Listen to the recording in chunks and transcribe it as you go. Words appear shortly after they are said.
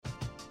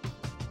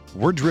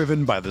We're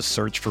driven by the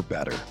search for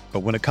better. But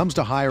when it comes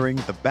to hiring,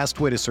 the best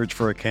way to search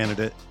for a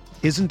candidate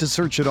isn't to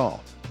search at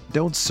all.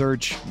 Don't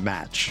search,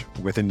 match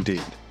with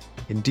Indeed.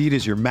 Indeed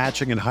is your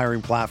matching and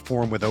hiring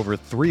platform with over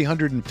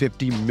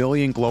 350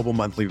 million global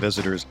monthly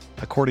visitors,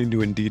 according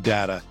to Indeed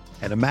data,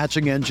 and a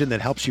matching engine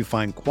that helps you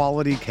find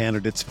quality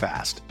candidates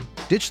fast.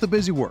 Ditch the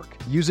busy work.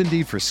 Use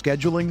Indeed for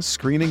scheduling,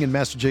 screening, and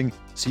messaging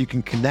so you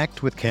can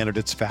connect with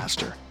candidates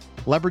faster.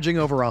 Leveraging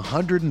over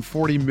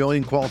 140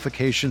 million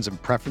qualifications and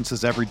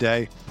preferences every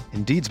day,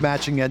 Indeed's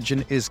matching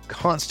engine is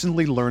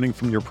constantly learning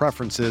from your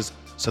preferences,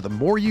 so the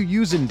more you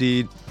use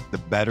Indeed, the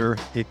better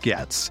it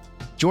gets.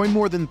 Join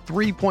more than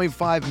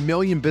 3.5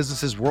 million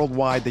businesses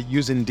worldwide that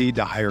use Indeed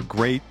to hire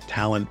great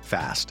talent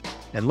fast.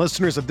 And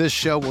listeners of this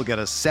show will get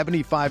a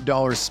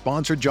 $75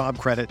 sponsored job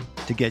credit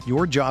to get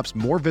your jobs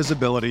more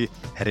visibility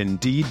at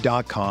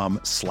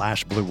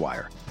Indeed.com/Blue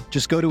Wire.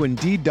 Just go to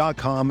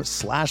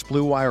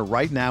Indeed.com/Blue Wire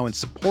right now and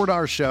support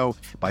our show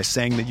by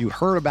saying that you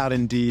heard about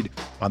Indeed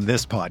on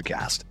this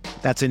podcast.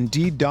 That's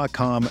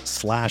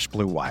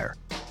Indeed.com/Blue Wire.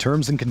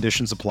 Terms and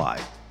conditions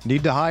apply.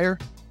 Need to hire?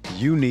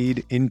 You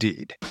need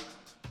Indeed.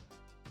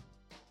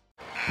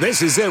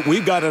 This is it.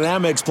 We've got an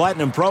Amex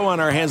Platinum Pro on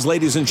our hands,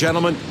 ladies and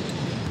gentlemen.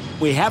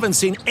 We haven't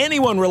seen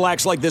anyone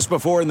relax like this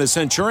before in the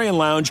Centurion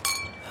Lounge.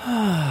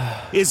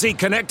 Is he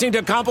connecting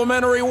to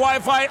complimentary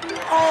Wi-Fi?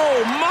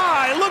 Oh,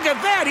 my. Look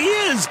at that. He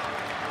is.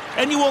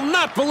 And you will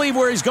not believe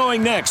where he's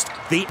going next.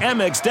 The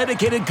Amex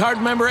dedicated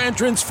card member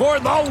entrance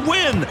for the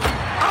win.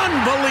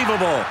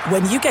 Unbelievable.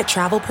 When you get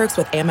travel perks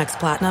with Amex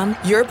Platinum,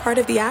 you're part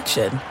of the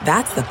action.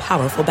 That's the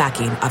powerful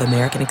backing of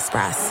American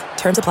Express.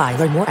 Terms apply.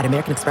 Learn more at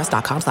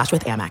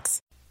americanexpress.com/withAmex.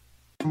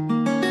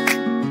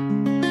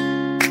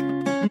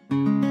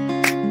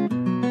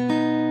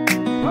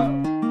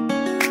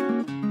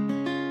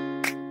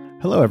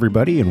 Hello,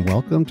 everybody, and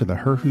welcome to the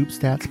Her Hoop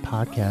Stats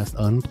podcast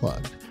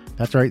Unplugged.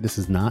 That's right, this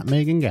is not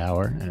Megan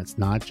Gower, and it's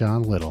not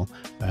John Little.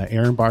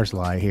 Aaron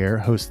Barzilai here,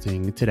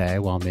 hosting today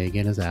while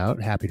Megan is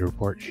out. Happy to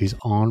report she's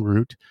en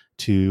route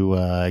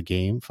to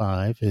Game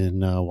 5 in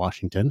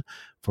Washington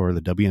for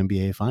the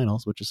WNBA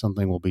Finals, which is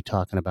something we'll be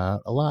talking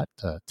about a lot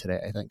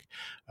today, I think.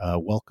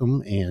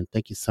 Welcome, and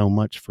thank you so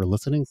much for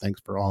listening. Thanks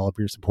for all of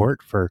your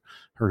support for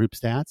Her Hoop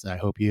Stats. I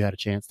hope you had a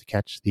chance to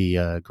catch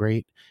the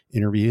great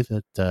interview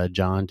that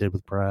John did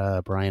with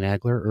Brian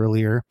Agler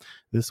earlier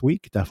this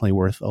week. Definitely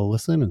worth a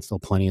listen, and still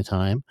plenty of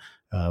time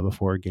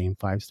before Game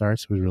 5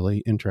 starts. It was really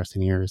interesting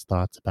to hear his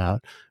thoughts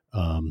about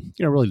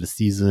really the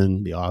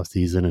season, the off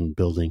season, and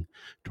building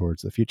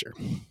towards the future.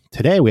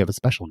 Today, we have a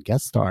special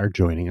guest star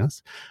joining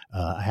us.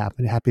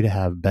 Happy to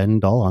have Ben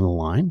Dull on the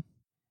line.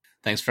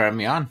 Thanks for having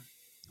me on.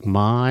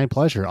 My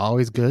pleasure.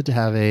 Always good to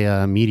have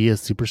a media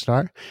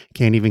superstar.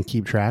 Can't even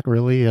keep track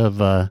really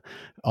of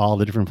all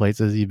the different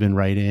places you've been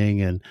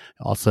writing, and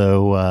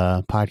also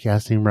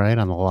podcasting, right,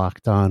 on the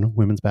Locked On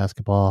Women's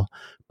Basketball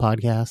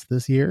podcast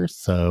this year.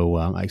 So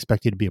I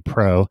expect you to be a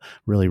pro,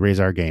 really raise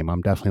our game.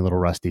 I'm definitely a little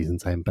rusty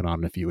since I haven't been on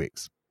in a few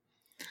weeks.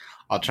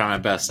 I'll try my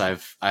best.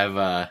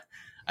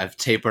 I've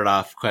tapered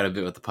off quite a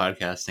bit with the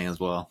podcasting as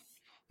well.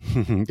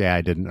 Yeah,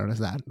 I didn't notice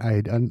that.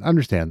 I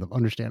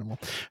understandable.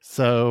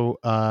 So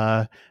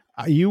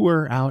you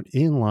were out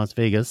in Las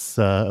Vegas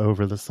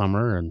over the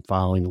summer and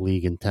following the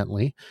league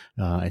intently.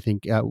 I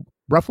think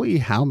roughly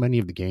how many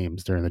of the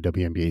games during the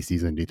WNBA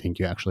season do you think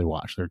you actually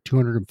watched? There are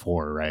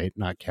 204, right?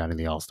 Not counting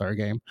the All-Star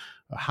game.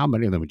 How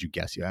many of them would you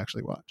guess you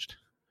actually watched?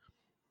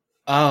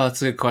 Oh,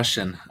 that's a good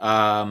question.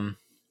 I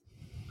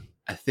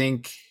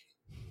think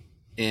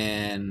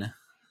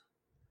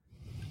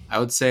I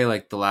would say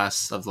like the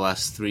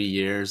last 3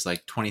 years,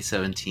 like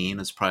 2017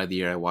 was probably the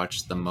year I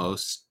watched the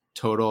most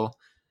total.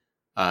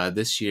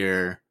 This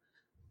year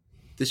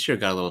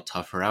got a little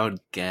tougher. I would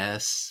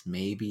guess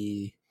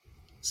maybe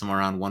somewhere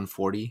around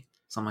 140,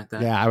 something like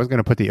that. Yeah, I was going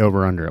to put the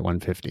over-under at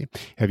 150.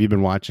 Have you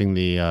been watching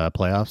the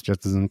playoffs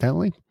just as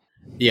intently?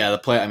 Yeah, the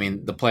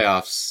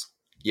playoffs.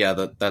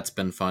 Yeah, that's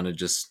been fun to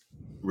just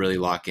really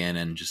lock in,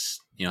 and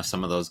just,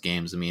 some of those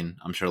games. I mean,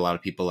 I'm sure a lot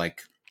of people,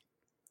 like,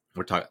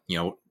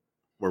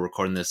 we're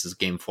recording this as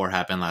Game 4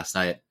 happened last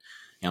night.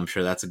 I'm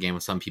sure that's a game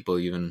with some people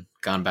even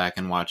gone back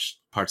and watched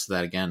parts of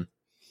that again.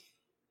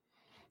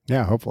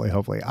 Yeah, hopefully.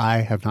 I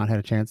have not had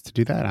a chance to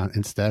do that.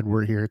 Instead,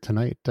 we're here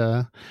tonight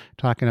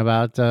talking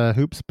about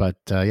hoops. But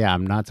yeah,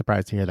 I'm not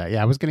surprised to hear that.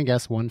 Yeah, I was going to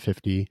guess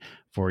 150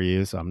 for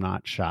you, so I'm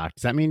not shocked.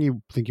 Does that mean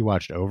you think you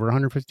watched over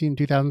 150 in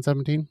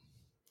 2017?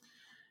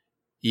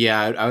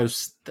 Yeah, I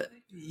was.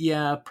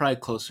 Probably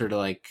closer to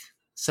like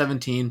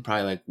 17.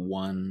 Probably like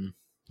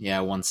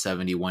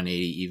 170,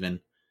 180 even.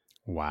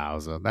 Wow,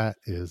 so that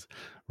is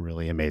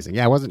really amazing.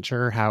 Yeah, I wasn't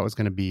sure how it was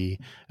going to be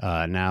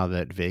now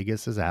that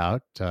Vegas is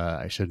out.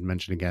 I should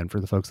mention again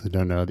for the folks that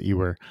don't know that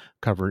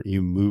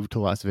you moved to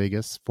Las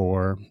Vegas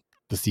for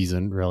the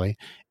season, really,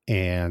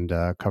 and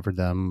covered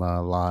them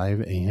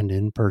live and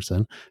in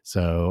person.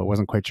 So I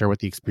wasn't quite sure what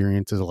the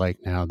experience is like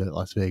now that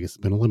Las Vegas has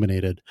been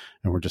eliminated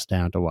and we're just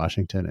down to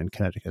Washington and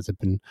Connecticut. Has it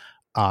been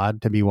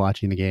odd to be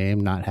watching the game,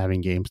 not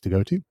having games to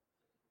go to?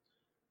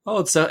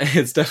 Oh, it's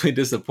definitely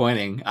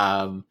disappointing.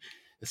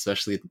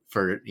 especially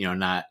for,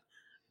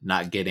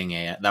 not getting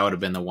that would have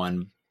been the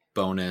one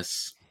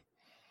bonus.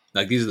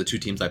 Like, these are the two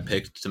teams I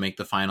picked to make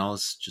the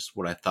finals, just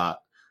what I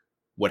thought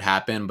would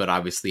happen. But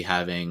obviously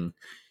having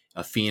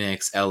a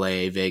Phoenix,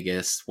 LA,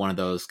 Vegas, one of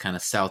those kind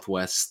of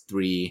Southwest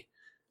three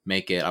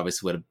make it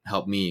obviously would have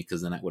helped me,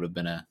 because then it would have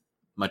been a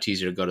much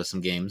easier to go to some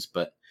games.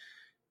 But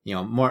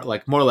more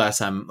or less,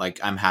 I'm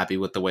happy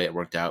with the way it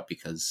worked out,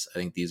 because I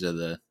think these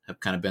have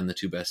kind of been the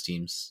two best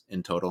teams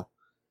in total.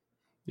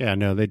 Yeah,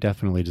 no, they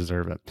definitely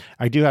deserve it.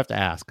 I do have to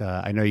ask.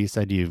 I know you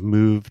said you've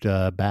moved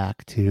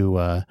back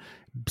to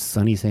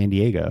sunny San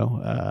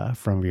Diego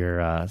from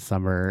your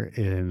summer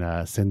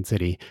in Sin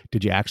City.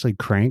 Did you actually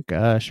crank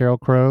Sheryl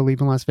Crow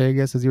leaving Las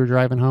Vegas as you were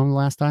driving home the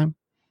last time?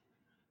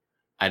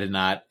 I did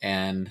not,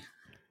 and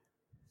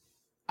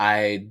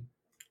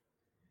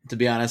to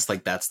be honest,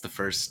 like, that's the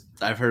first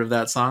I've heard of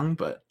that song,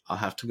 but I'll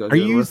have to go. Are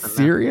you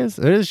serious?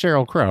 It is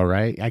Sheryl Crow,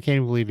 right? I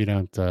can't believe you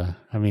don't.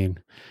 I mean,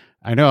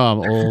 I know I'm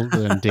old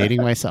and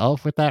dating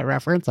myself with that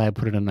reference. I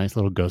put in a nice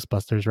little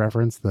Ghostbusters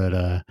reference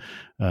that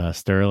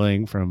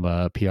Sterling from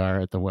PR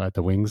at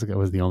the Wings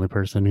was the only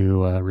person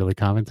who really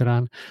commented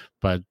on.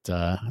 But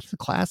it's a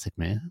classic,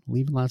 man.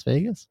 Leaving Las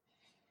Vegas.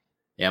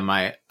 Yeah,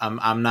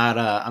 I'm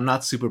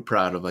not super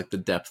proud of, like, the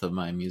depth of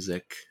my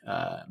music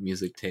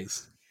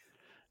taste.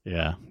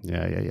 Yeah.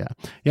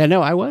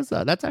 No, I was.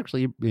 That's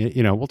actually,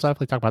 we'll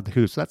definitely talk about the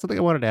Who. So that's something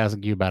I wanted to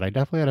ask you about. I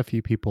definitely had a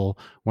few people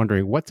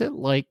wondering, what's it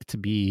like to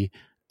be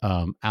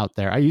out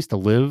there? I used to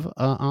live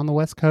on the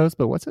West Coast,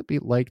 but what's it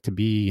like to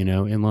be,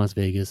 in Las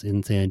Vegas,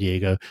 in San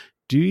Diego?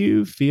 Do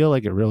you feel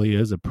like it really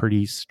is a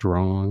pretty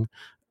strong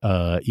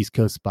East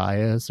Coast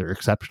bias, or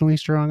exceptionally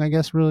strong, I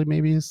guess, really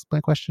maybe is my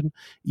question,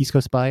 East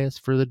Coast bias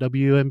for the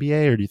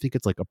WNBA? Or do you think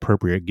it's like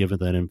appropriate, given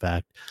that in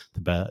fact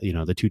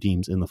the two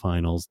teams in the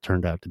finals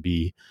turned out to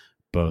be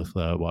both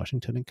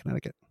Washington and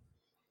Connecticut?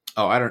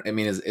 Oh, I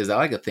mean, is that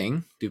like a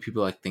thing? Do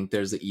people like think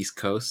there's the East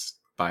Coast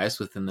bias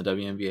within the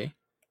WNBA?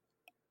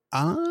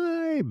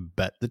 I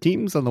bet the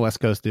teams on the West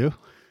Coast do.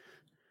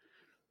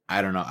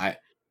 I don't know. I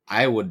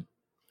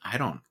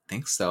don't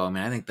think so. I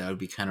mean, I think that would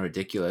be kind of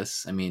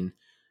ridiculous. I mean,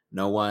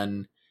 no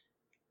one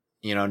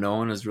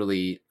was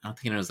really, I don't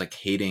think anyone was like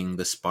hating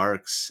the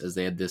Sparks, as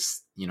they had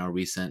this,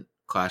 recent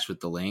clash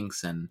with the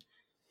Lynx, and,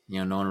 I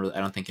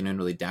don't think anyone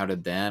really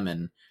doubted them.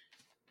 And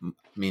I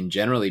mean,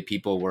 generally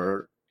people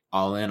were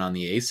all in on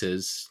the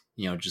Aces,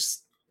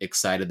 just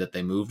excited that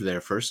they moved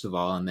there, first of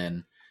all. And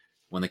then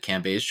when the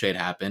Cam Bayes trade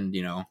happened,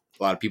 a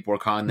lot of people were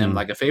calling them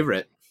like a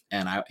favorite.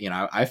 And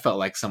I felt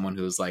like someone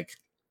who was like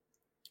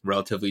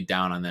relatively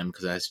down on them,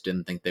 because I just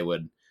didn't think they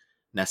would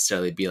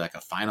necessarily be like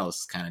a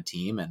finals kind of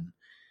team. And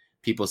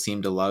people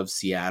seem to love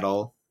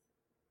Seattle,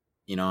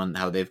 and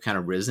how they've kind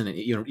of risen. And,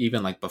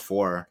 even like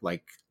before,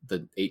 like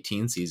the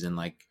 18 season,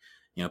 like,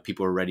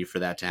 people were ready for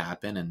that to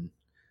happen. And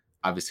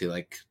obviously,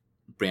 like,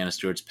 Brianna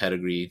Stewart's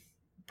pedigree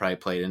probably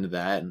played into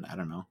that. And I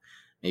don't know,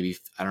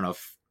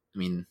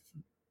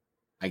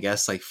 I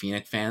guess like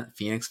Phoenix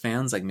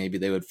fans, like, maybe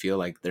they would feel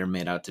like they're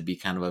made out to be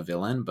kind of a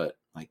villain, but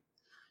like,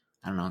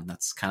 I don't know,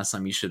 that's kind of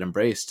something you should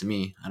embrace, to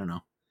me. I don't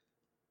know.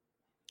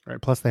 Right.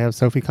 Plus they have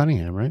Sophie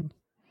Cunningham, right?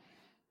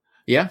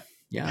 Yeah,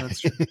 that's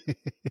true.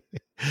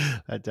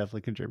 That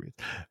definitely contributes.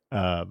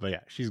 But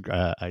yeah,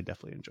 I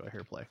definitely enjoy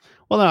her play.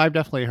 Well, no, I've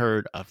definitely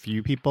heard a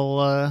few people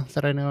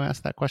that I know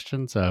ask that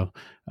question. So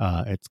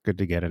it's good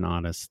to get an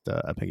honest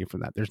opinion from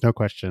that. There's no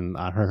question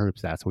on Her Hoop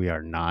Stats, we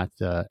are not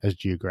as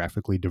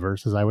geographically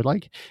diverse as I would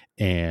like.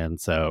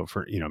 And so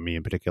for, me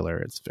in particular,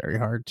 it's very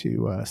hard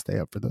to stay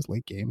up for those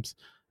late games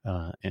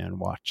and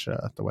watch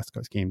the West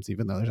Coast games,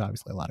 even though there's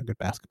obviously a lot of good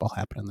basketball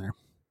happening there.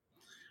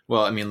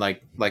 Well, I mean,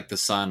 like the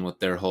Sun with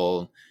their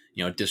whole,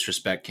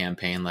 disrespect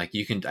campaign, like,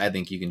 I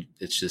think you can,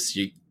 it's just,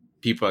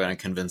 people are going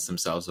to convince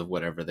themselves of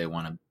whatever they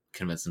want to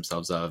convince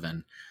themselves of.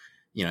 And,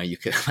 I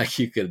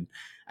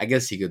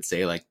guess you could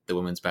say like the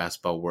women's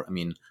basketball, I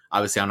mean,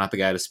 obviously I'm not the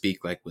guy to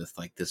speak like with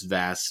like this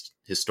vast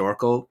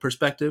historical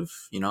perspective,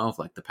 of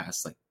like the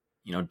past, like,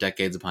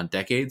 decades upon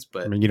decades,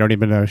 but I mean, you don't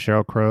even know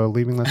Sheryl Crow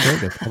leaving Las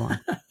Vegas. Come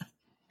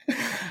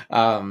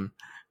on.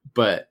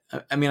 But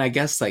I mean, I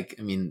guess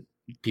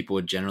people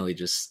would generally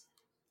just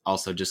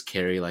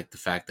carry like the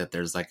fact that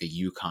there's like a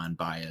UConn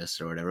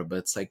bias or whatever, but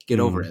it's like, get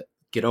over it.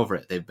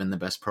 They've been the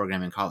best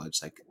program in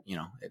college. Like,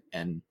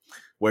 and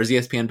where's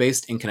ESPN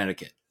based? In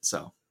Connecticut.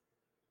 So.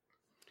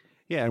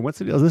 Yeah. And what's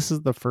the deal? This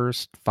is the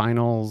first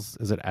finals.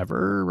 Is it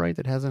ever, right,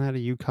 that hasn't had a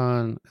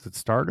UConn? Is it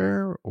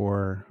starter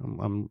or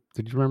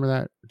did you remember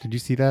that? Did you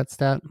see that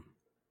stat?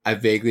 I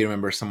vaguely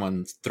remember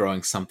someone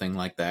throwing something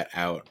like that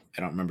out.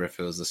 I don't remember if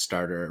it was a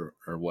starter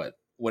or what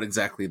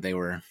exactly they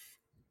were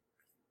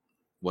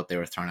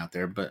throwing out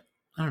there, but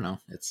I don't know.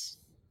 It's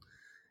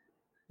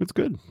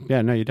good.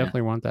 Yeah, no, you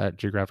definitely want that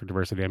geographic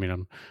diversity. I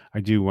mean, I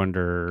do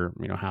wonder,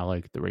 how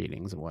like the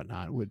ratings and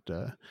whatnot would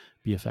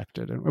be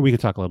affected. And we could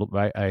talk a little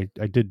bit. I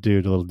did do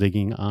a little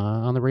digging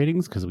on the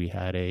ratings, because we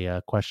had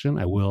a question.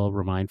 I will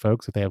remind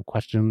folks, if they have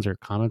questions or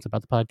comments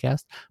about the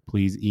podcast,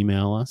 please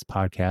email us,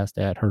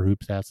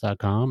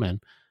 podcast@herhoopstats.com,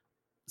 and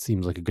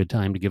seems like a good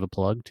time to give a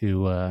plug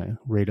to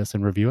rate us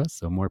and review us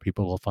so more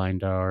people will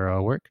find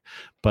our work.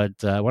 But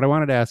what I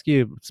wanted to ask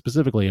you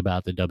specifically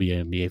about the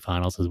WNBA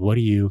finals is, what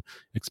do you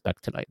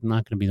expect tonight? I'm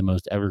not going to be the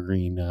most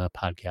evergreen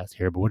podcast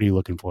here, but what are you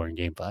looking for in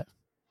game 5?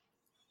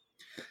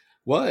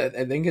 Well,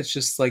 I think it's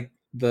just like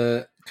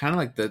the kind of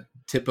like the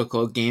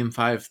typical game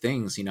 5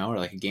 things, or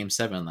like a game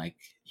 7, like,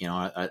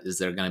 is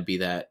there going to be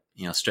that,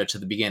 stretch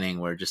at the beginning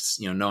where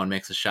just, no one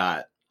makes a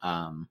shot,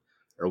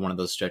 or one of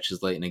those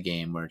stretches late in a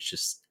game where it's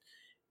just,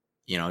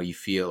 you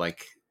feel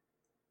like,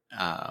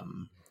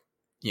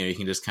 you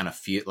can just kind of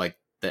feel like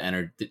the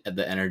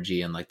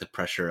energy and like the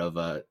pressure of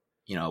a,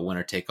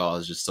 winner take all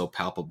is just so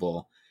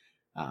palpable.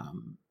 I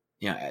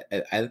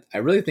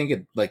really think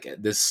it like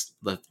this,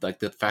 like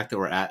the fact that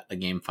we're at a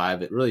game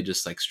 5, it really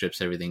just like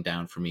strips everything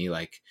down for me.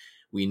 Like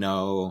we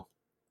know,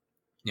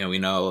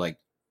 like,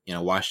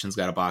 Washington's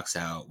got to box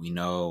out. We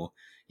know,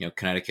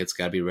 Connecticut's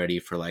got to be ready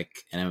for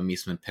like an Emma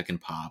Meesman pick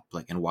and pop,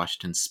 like, and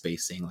Washington's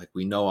spacing. Like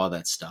we know all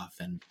that stuff.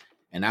 And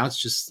now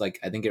it's just like,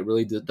 I think it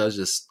really does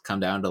just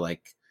come down to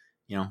like,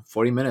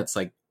 40 minutes,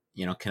 like,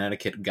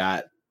 Connecticut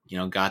got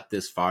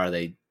this far.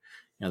 They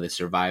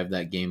survived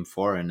that game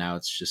 4, and now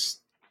it's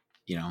just,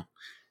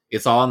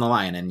 it's all on the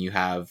line. And you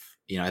have,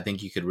 I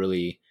think you could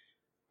really,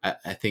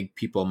 I think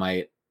people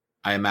might,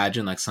 I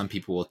imagine like some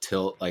people will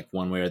tilt like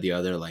one way or the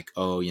other, like,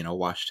 oh,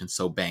 Washington's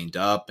so banged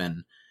up,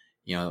 and,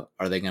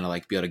 are they going to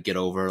like be able to get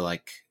over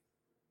like,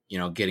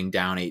 getting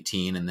down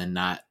 18 and then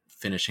not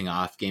finishing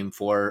off game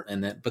 4?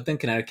 But then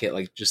Connecticut,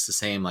 like just the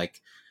same,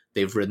 like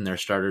they've ridden their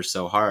starters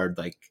so hard,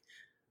 like,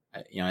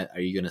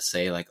 are you going to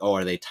say like, oh,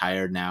 are they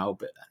tired now?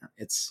 But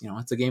it's,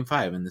 it's a game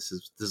 5, and this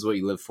is what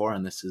you live for.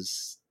 And this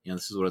is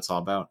what it's all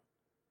about.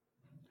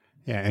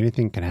 Yeah,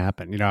 anything can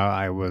happen.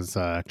 I was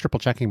triple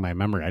checking my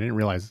memory. I didn't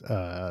realize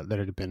that it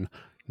had been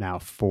now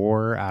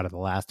 4 out of the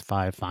last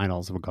 5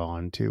 finals have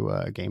gone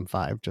to game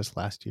 5. Just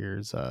last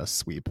year's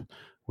sweep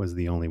was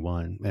the only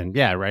one. And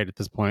yeah, right at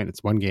this point,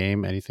 it's one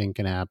game. Anything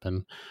can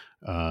happen.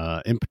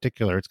 In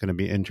particular, it's going to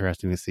be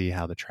interesting to see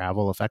how the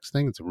travel affects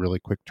things. It's a really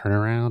quick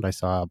turnaround. I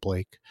saw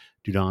Blake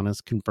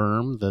Dudonis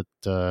confirm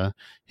that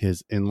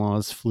his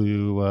in-laws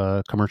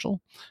flew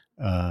commercial.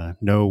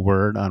 No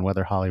word on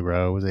whether Holly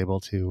Rowe was able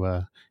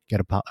to get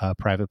a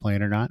private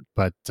plane or not,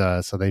 but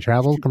so they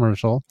traveled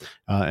commercial.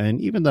 And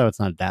even though it's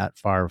not that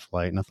far of a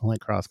flight, nothing like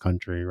cross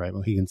country, right?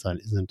 Mohegan Sun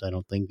isn't, I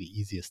don't think, the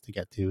easiest to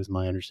get to, is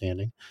my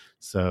understanding.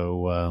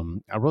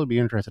 So I'll really be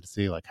interested to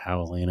see like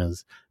how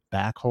Elena's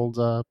back holds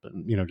up,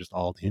 and just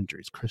all the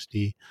injuries.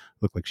 Christy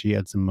looked like she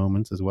had some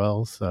moments as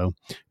well. So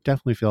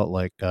definitely felt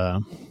like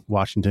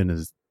Washington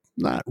is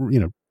not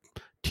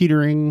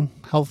teetering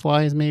health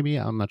wise, maybe.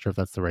 I'm not sure if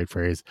that's the right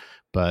phrase,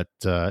 but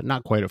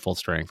not quite at full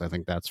strength. I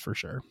think that's for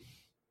sure.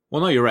 Well,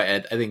 no, you're right,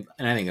 Ed. I think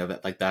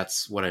that like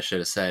that's what I should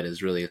have said.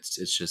 Is really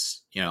it's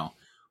just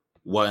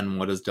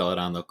what does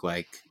Deladon look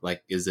like?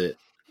 Like,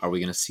 are we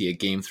going to see a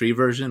game 3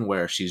 version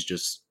where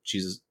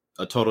she's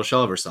a total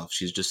shell of herself?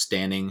 She's just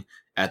standing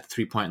at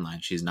the 3-point line.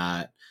 She's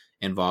not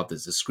involved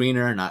as a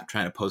screener, not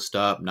trying to post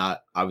up,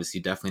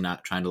 definitely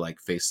not trying to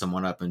like face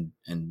someone up and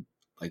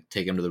like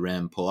take him to the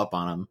rim, pull up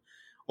on him.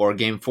 Or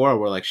game 4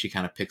 where like she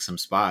kind of picks some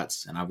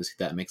spots, and obviously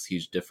that makes a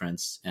huge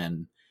difference.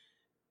 And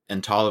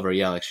Tolliver,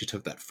 yeah, like she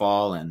took that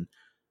fall, and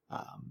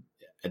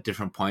at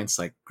different points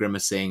like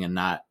grimacing and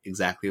not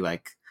exactly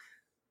like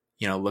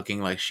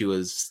looking like she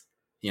was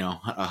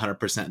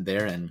 100%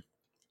 there. And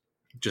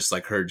just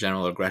like her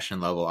general aggression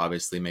level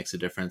obviously makes a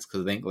difference,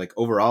 because I think like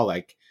overall,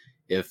 like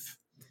if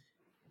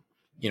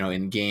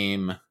in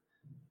game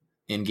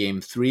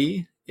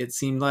 3 it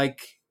seemed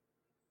like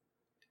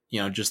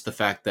just the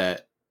fact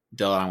that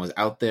Deladon was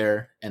out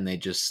there,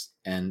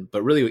 and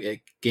but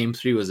really game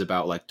 3 was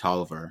about like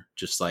Tolliver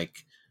just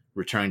like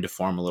returning to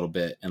form a little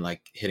bit and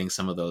like hitting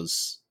some of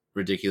those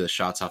ridiculous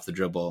shots off the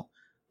dribble.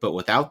 But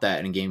without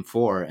that in game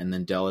 4, and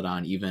then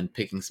Deladon even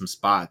picking some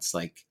spots,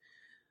 like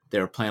they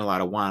were playing a lot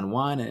of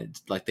one-on-one, and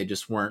like they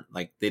just weren't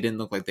like, they didn't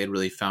look like they'd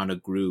really found a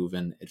groove.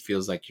 And it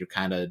feels like you're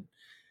kind of,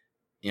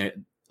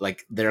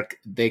 like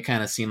they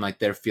kind of seem like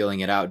they're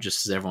feeling it out,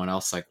 just as everyone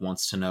else like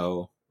wants to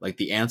know like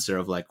the answer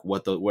of like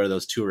where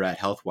those two are at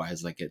health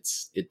wise. Like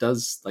it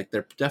does, like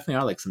there definitely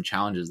are like some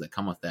challenges that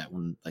come with that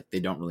when like they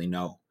don't really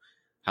know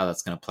how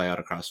that's going to play out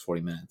across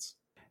 40 minutes.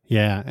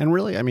 Yeah. And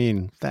really, I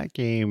mean, that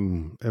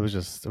game, it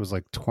was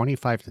like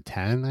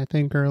 25-10, I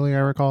think, early, I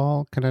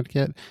recall,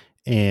 Connecticut.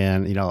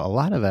 And, a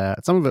lot of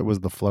that, some of it was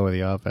the flow of the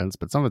offense,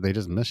 but some of it, they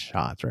just missed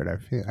shots, right?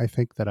 I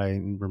think that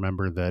I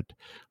remember that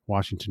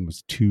Washington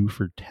was 2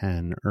 for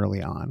 10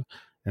 early on.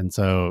 And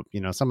so,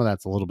 some of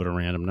that's a little bit of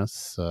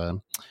randomness,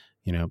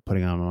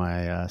 putting on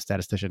my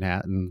statistician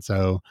hat. And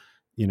so,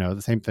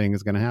 the same thing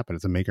is going to happen.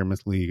 It's a make or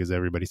miss league, as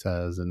everybody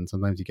says. And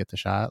sometimes you get the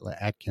shot. Like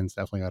Atkins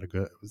definitely got a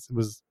good,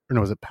 was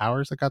it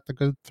Powers that got the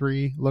good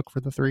 3 look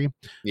for the 3?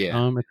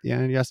 Yeah. At the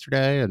end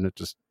yesterday, and it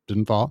just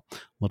didn't fall, a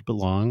little bit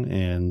long.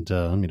 And,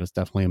 it's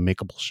definitely a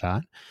makeable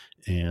shot.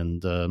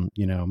 And,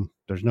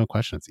 there's no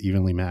question it's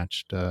evenly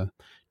matched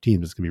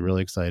teams. It's going to be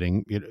really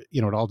exciting.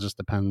 It all just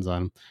depends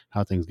on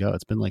how things go.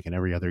 It's been like in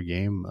every other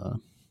game,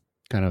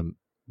 kind of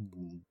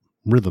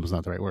rhythm's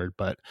not the right word,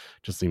 but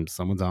just seems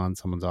someone's on,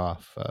 someone's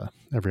off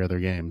every other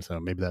game. So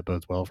maybe that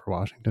bodes well for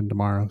Washington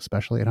tomorrow,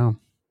 especially at home.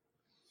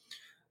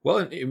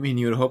 Well, I mean,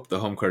 you would hope the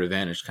home court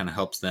advantage kind of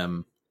helps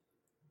them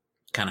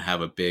kind of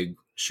have a big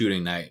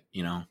shooting night,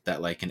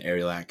 that like an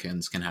Ariel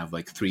Atkins can have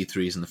like 3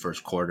 threes in the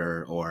first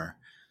quarter, or,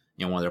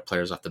 one of their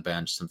players off the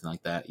bench, something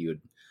like that.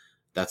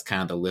 That's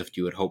kind of the lift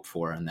you would hope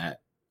for in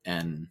that.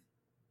 And,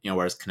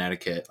 whereas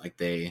Connecticut, like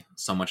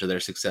so much of their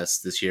success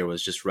this year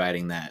was just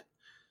riding that,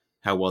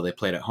 how well they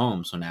played at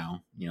home. So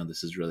now,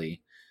 this is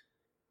really,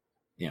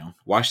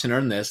 Washington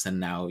earned this, and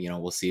now,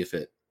 we'll see if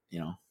it,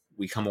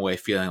 we come away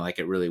feeling like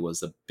it really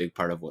was a big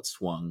part of what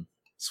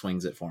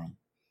swings it for them.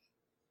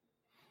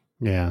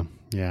 Yeah.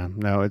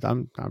 No, it's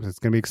going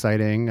to be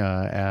exciting.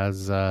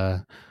 As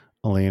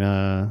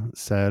Elena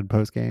said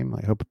post game,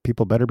 I hope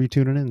people better be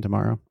tuning in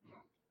tomorrow.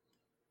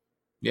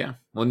 Yeah.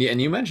 Well,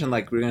 and you mentioned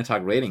like we're going to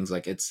talk ratings.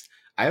 Like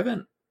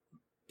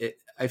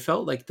I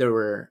felt like there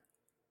were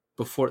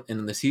before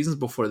in the seasons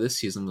before this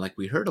season, like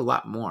we heard a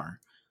lot more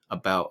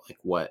about like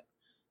what,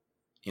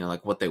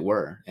 like what they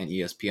were, and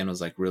ESPN was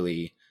like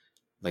really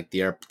like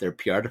their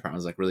PR department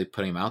was like really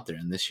putting them out there.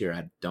 And this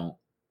year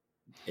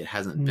it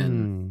hasn't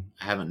been.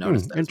 I haven't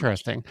noticed that.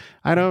 Interesting.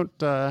 I don't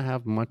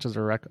have much as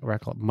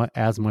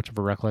as much of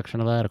a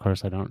recollection of that. Of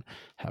course, I don't.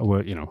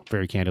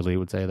 Very candidly,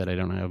 would say that I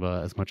don't have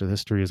as much of the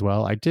history as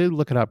well. I did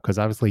look it up because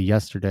obviously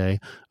yesterday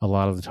a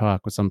lot of the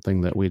talk was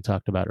something that we had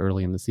talked about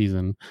early in the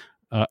season,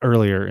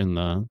 earlier in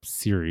the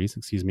series.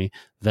 Excuse me.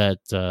 That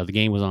the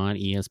game was on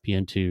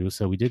ESPN2,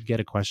 so we did get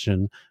a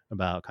question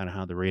about kind of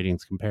how the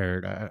ratings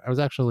compared. I was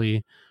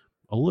actually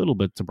a little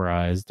bit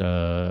surprised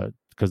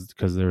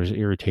because there was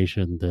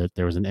irritation that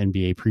there was an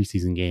NBA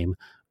preseason game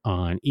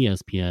on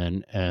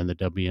ESPN and the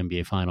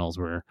WNBA finals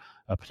were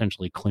a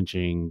potentially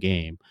clinching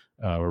game,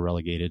 were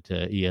relegated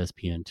to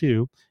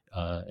ESPN2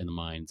 in the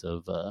minds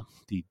of the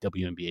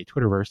WNBA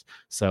Twitterverse.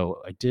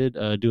 So I did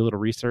do a little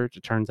research.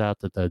 It turns out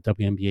that the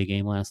WNBA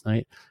game last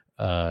night,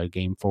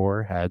 game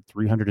 4, had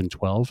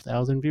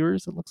 312,000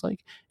 viewers, it looks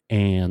like.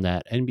 And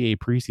that NBA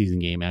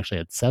preseason game actually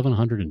had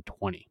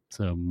 720.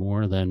 So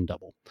more than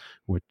double,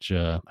 which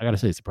I got to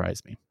say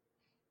surprised me.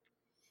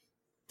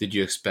 Did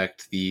you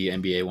expect the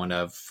NBA one to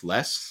have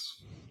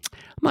less? I'm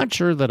not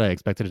sure that I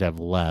expected it to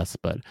have less,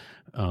 but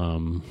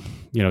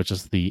it's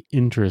just the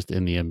interest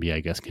in the NBA,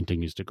 I guess,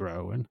 continues to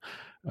grow, and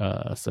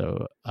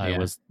so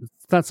it's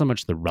not so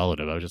much the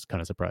relative. I was just kind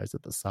of surprised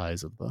at the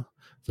size of the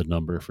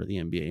number for the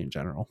NBA in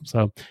general.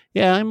 So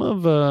yeah, I'm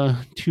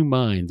of two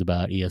minds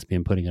about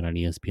ESPN putting it on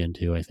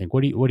ESPN2. I think.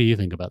 What do you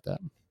think about that?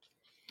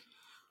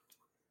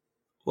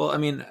 Well, I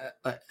mean,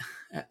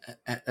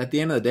 at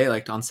the end of the day,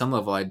 like on some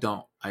level, I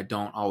don't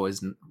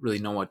always really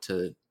know what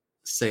to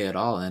say at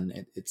all.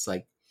 And it's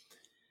like,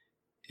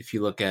 if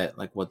you look at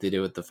like what they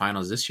did with the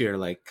finals this year,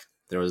 like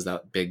there was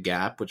that big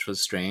gap, which was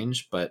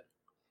strange. But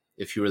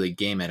if you really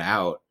game it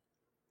out,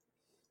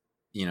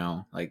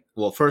 like,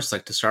 well, first,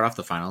 like to start off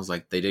the finals,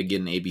 like they did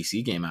get an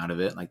ABC game out of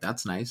it. Like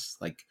that's nice.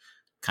 Like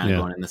kind of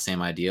going in the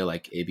same idea,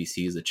 like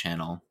ABC is a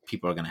channel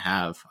people are going to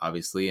have,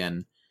 obviously.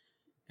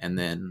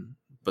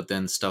 But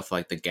then stuff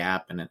like the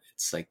gap, and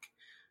it's like,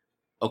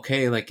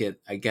 okay, like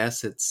I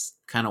guess it's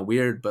kind of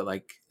weird, but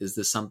like, is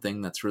this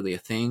something that's really a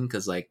thing?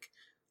 Cause like,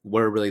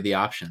 what are really the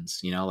options,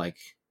 like,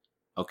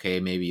 okay,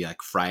 maybe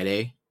like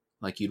Friday,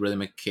 like you'd really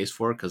make a case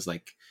for it. Cause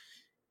like,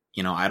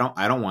 I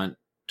don't want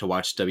to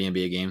watch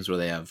WNBA games where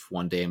they have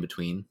one day in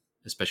between,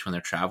 especially when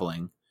they're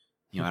traveling.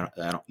 I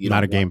don't.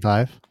 Not a game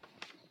 5.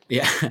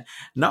 Yeah,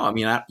 no. I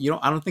mean, I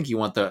don't think you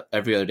want the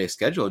every other day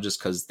schedule just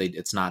because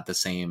it's not the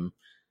same.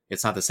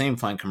 It's not the same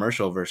fun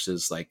commercial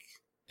versus like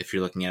if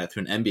you're looking at it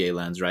through an NBA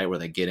lens, right, where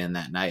they get in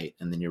that night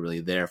and then you're really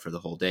there for the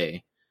whole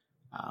day.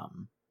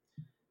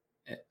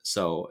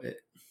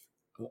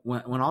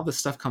 When all this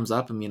stuff comes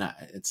up, I mean,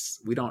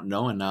 we don't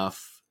know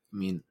enough. I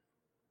mean,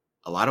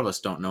 a lot of us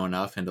don't know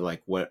enough into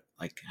like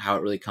how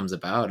it really comes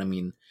about. I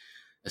mean,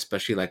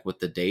 especially like with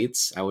the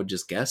dates, I would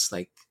just guess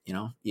like,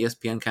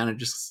 ESPN kind of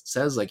just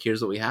says like,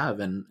 here's what we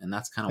have. And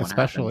that's kind of what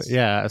happens.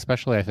 Yeah.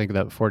 Especially I think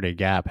that 4-day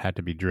gap had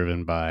to be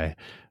driven by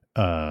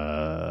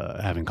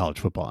having college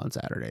football on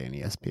Saturday and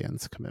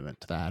ESPN's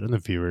commitment to that and the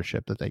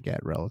viewership that they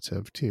get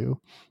relative to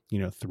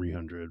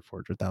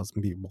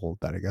 400,000 people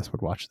that I guess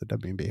would watch the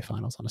WNBA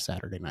finals on a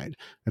Saturday night.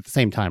 At the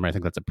same time, I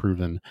think that's a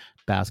proven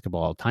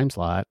basketball time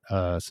slot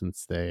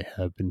since they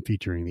have been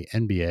featuring the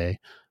NBA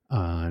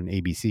on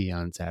ABC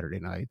on Saturday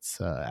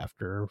nights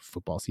after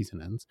football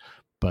season ends.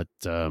 But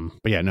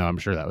yeah, no, I'm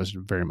sure that was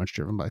very much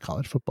driven by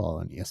college football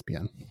and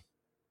ESPN.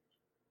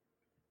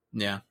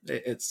 Yeah, I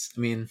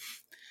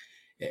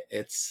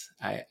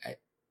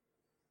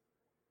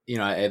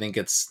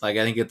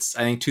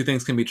think two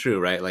things can be true,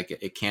 right? Like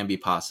it can be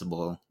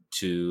possible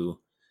to,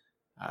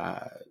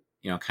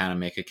 kind of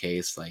make a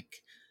case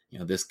like,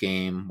 this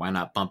game, why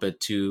not bump it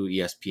to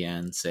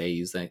ESPN, say,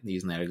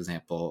 using that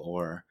example,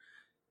 or,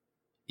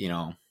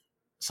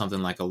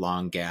 something like a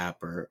long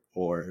gap or,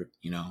 a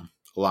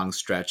long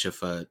stretch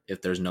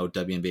if there's no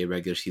WNBA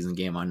regular season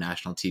game on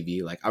national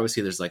TV. Like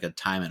obviously there's like a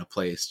time and a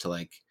place to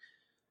like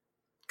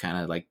kind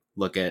of like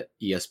look at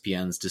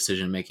ESPN's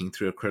decision making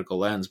through a critical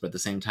lens, but at the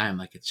same time,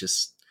 like it's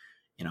just,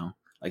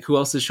 like who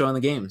else is showing the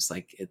games?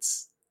 Like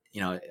it's,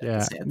 Yeah, at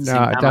the same no,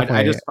 time,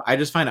 definitely. I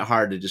just find it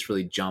hard to just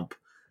really jump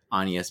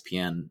on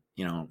ESPN,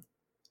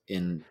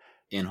 in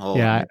whole, and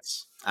Yeah,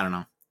 it's, I don't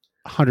know.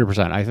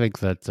 100%. I think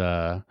that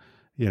I'm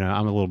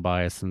a little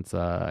biased since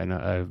I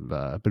know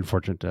I've been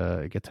fortunate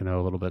to get to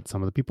know a little bit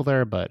some of the people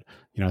there, but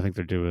I think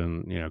they're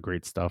doing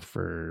great stuff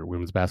for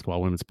women's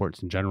basketball, women's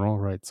sports in general,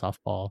 right?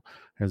 Softball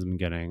has been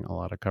getting a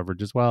lot of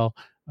coverage as well,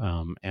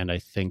 and I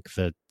think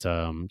that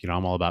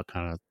I'm all about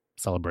kind of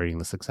celebrating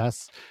the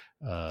success.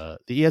 The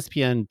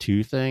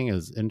ESPN2 thing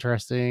is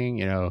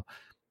interesting.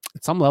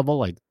 At some level,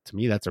 like to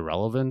me, that's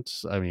irrelevant.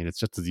 I mean, it's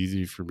just as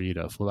easy for me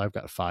to flip. I've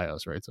got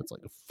FiOS, right? So it's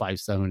like a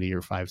 570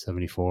 or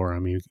 574. I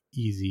mean,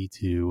 easy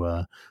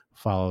to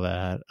follow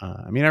that.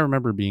 I mean, I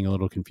remember being a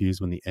little confused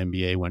when the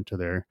NBA went to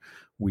their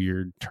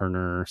weird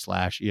Turner /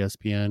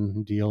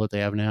 ESPN deal that they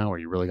have now, where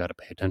you really got to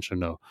pay attention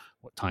to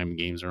what time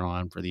games are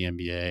on for the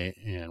NBA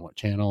and what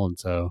channel. And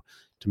so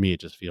to me,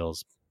 it just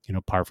feels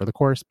par for the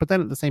course. But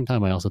then at the same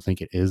time, I also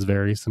think it is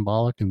very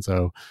symbolic. And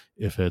so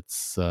if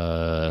it's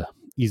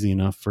easy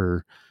enough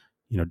for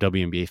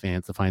WNBA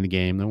fans to find the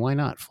game, then why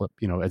not flip,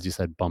 as you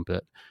said, bump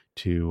it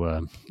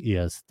to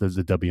the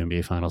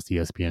WNBA finals to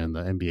ESPN.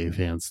 The NBA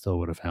fans still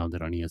would have found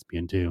it on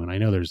ESPN2. And I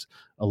know there's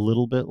a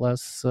little bit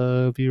less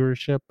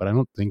viewership, but I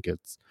don't think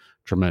it's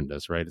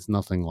tremendous, right? It's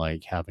nothing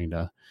like having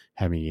a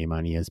game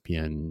on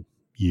ESPNU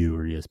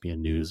or ESPN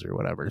News or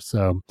whatever.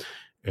 So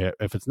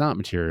if it's not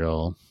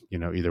material,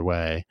 either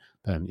way,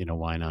 then,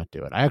 why not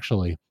do it? I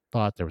actually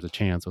thought there was a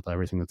chance with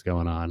everything that's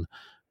going on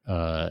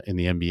in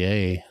the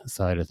NBA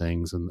side of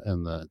things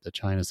and the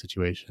China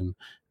situation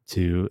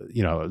to,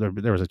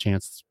 there was a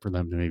chance for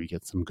them to maybe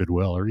get some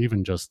goodwill, or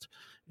even just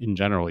in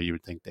general, you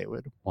would think they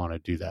would want to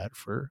do that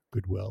for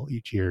goodwill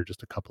each year,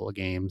 just a couple of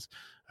games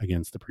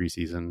against the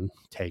preseason,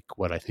 take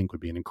what I think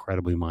would be an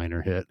incredibly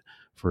minor hit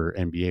for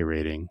NBA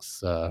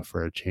ratings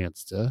for a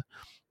chance to,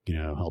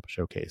 help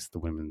showcase the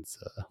women's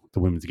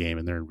game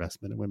and their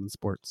investment in women's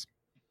sports.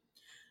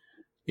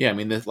 Yeah, I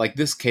mean,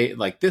 this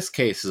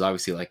case is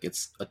obviously like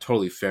it's a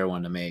totally fair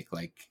one to make.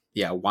 Like,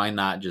 yeah, why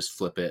not just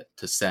flip it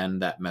to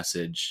send that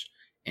message?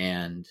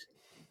 And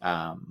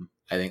I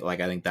think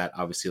that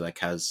obviously like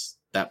has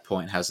that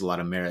point has a lot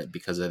of merit,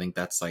 because I think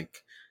that's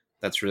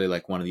really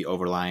like one of the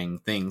overlying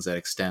things that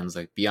extends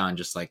like beyond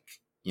just like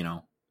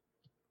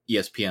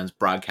ESPN's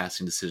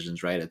broadcasting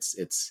decisions, right?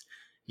 It's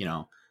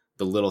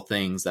the little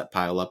things that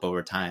pile up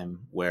over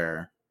time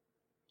where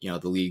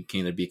the league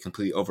can either be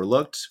completely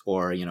overlooked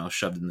or,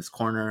 shoved in this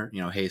corner,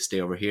 hey,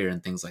 stay over here,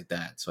 and things like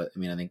that. So, I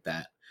mean, I think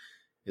that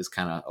is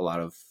kind of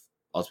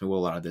ultimately what a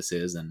lot of this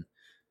is. And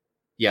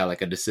yeah,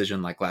 like a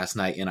decision like last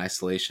night in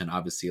isolation,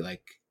 obviously,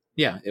 like,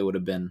 yeah, it would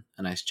have been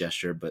a nice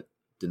gesture, but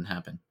didn't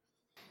happen.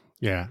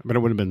 Yeah, but it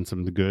would have been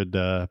some good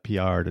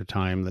PR at a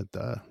time that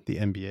the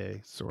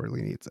NBA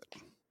sorely needs it.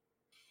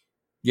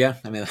 Yeah,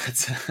 I mean,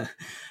 that's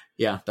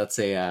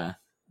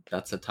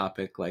a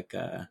topic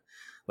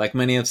like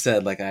many have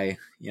said, like I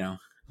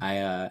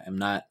am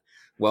not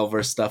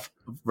versed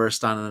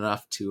on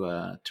enough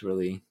to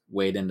really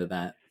wade into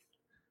that.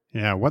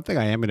 Yeah, one thing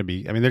I am going to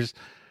be, I mean, there's,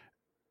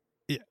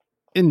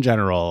 in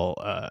general,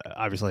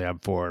 obviously I'm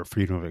for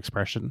freedom of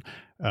expression,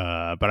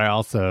 but I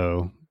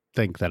also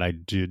think that I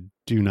do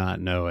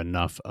not know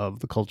enough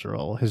of the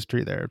cultural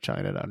history there of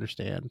China to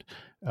understand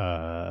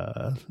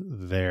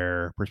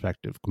their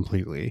perspective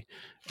completely.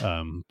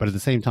 But at the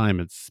same time,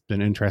 it's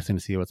been interesting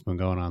to see what's been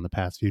going on the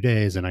past few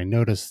days. And I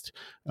noticed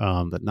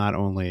that not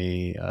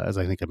only, as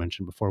I think I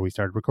mentioned before we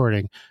started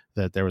recording,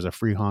 that there was a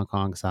Free Hong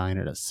Kong sign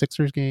at a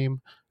Sixers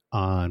game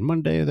on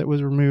Monday that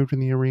was removed in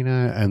the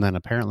arena. And then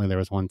apparently there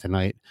was one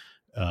tonight.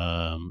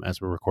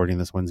 As we're recording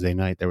this Wednesday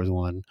night, there was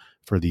one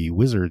for the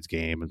Wizards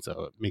game. And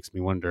so it makes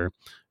me wonder,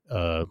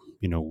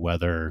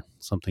 whether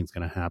something's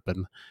going to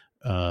happen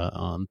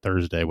on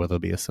Thursday, whether it'll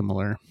be a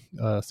similar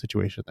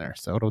situation there.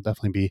 So it'll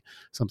definitely be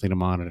something to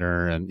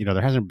monitor. And,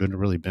 there hasn't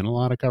really been a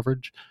lot of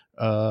coverage.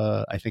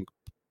 I think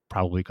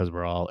probably because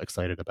we're all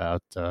excited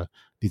about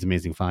these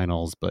amazing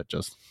finals, but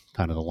just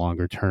kind of the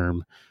longer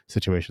term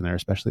situation there,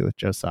 especially with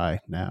Josai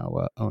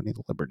now owning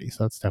the Liberty.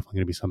 So that's definitely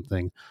going to be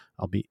something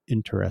I'll be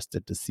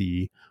interested to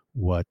see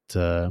what,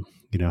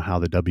 how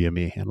the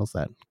WNBA handles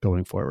that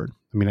going forward.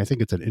 I mean, I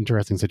think it's an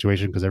interesting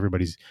situation because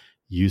everybody's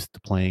used to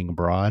playing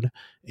abroad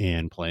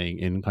and playing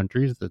in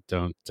countries that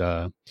don't,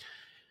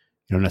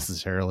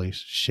 necessarily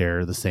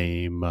share the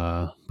same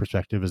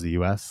perspective as the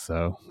U.S.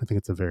 So I think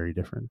it's a very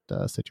different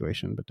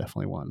situation, but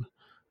definitely one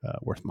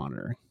worth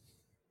monitoring.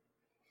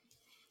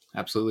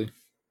 Absolutely.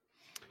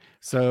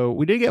 So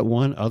we did get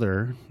one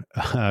other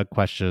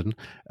question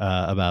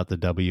about the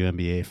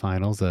WNBA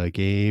finals.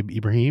 Gabe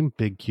Ibrahim,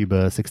 Big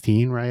Cuba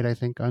 16, right? I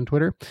think on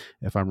Twitter,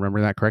 if I'm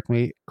remembering that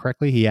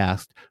correctly, he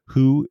asked,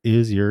 "Who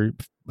is your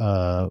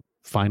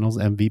finals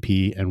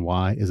MVP and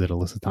why is it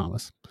Alyssa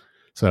Thomas?"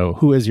 So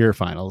who is your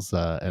finals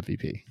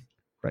MVP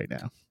right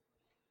now?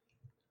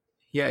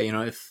 Yeah,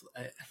 if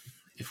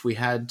we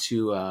had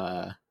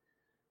to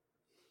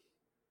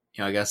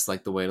I guess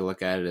like the way to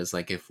look at it is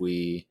like if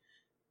the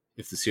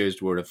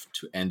series were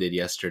to ended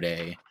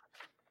yesterday,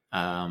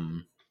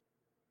 um,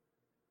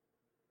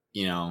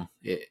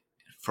 it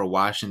for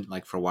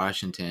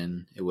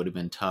Washington, it would have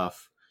been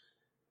tough.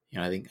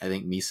 I think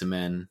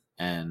Misamin,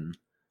 and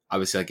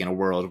obviously like in a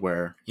world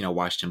where,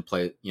 Washington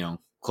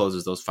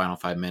closes those final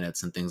 5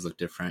 minutes and things look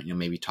different,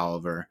 maybe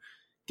Tolliver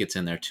gets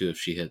in there too if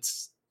she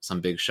hits some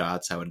big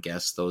shots. I would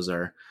guess those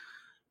are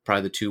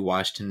probably the two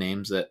Washington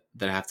names that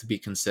have to be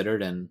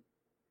considered, and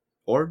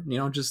or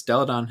just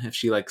Deladon if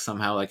she like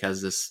somehow like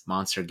has this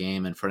monster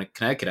game. And for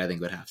Connecticut, I think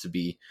it would have to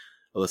be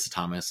Alyssa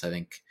Thomas. I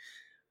think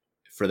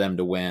for them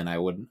to win, I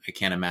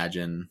can't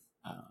imagine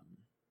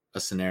a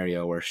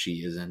scenario where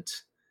she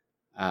isn't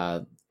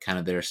kind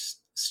of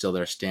still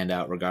their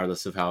standout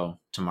regardless of how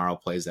tomorrow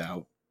plays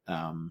out.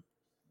 I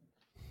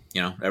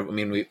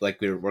mean,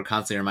 we're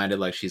constantly reminded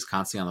like she's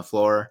constantly on the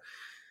floor.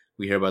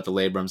 We hear about the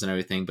labrums and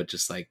everything, but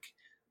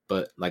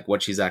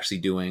what she's actually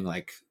doing,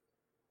 like,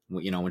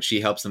 when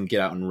she helps them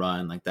get out and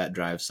run, like that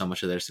drives so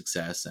much of their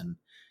success, and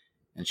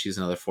she's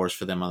another force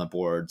for them on the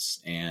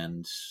boards.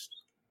 And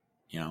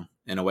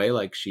in a way,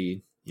 like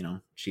she's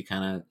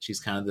kind of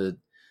the,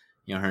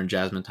 her and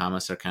Jasmine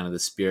Thomas are kind of the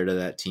spirit of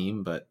that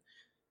team, but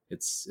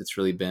it's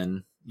really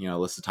been,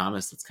 Alyssa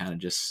Thomas that's kind of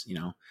just,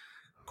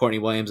 Courtney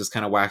Williams is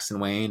kind of waxed and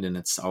waned, and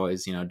it's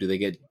always, do they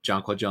get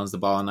Jonquil Jones the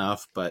ball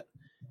enough? But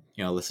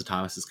Alyssa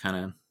Thomas has kind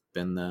of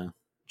been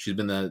she's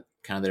been the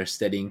kind of their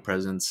steadying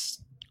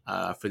presence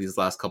for these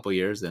last couple of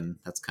years, and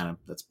that's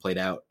played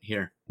out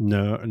here.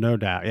 No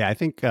doubt. Yeah, I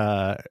think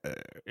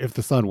if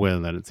the Sun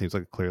win, then it seems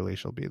like clearly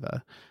she'll be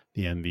the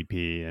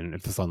MVP, and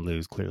if the Sun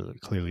lose,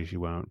 clearly she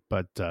won't.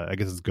 But I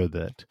guess it's good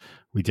that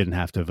we didn't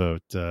have to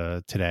vote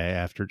today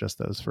after just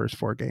those first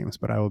 4 games.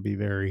 But I will be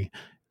very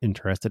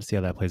interested to see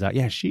how that plays out.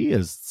 Yeah, she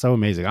is so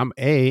amazing.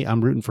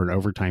 I'm rooting for an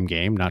overtime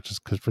game, not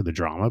just because for the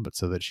drama, but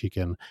so that she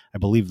can. I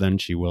believe then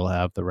she will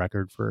have the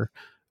record for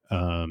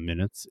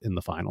minutes in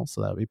the final,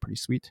 so that would be pretty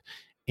sweet.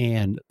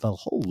 And the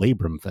whole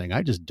labrum thing,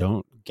 I just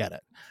don't get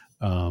it.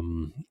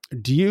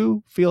 Do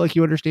you feel like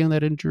you understand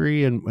that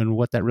injury and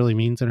what that really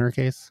means in her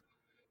case?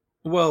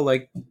 Well,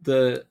 like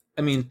on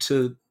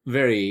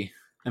very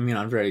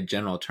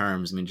general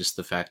terms, just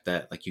the fact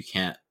that like you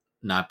can't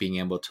not being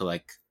able to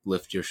like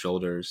lift your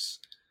shoulders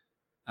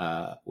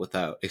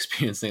without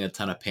experiencing a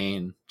ton of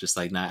pain, just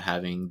like not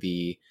having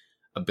the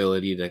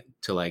ability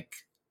to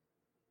like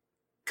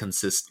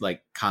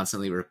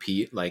constantly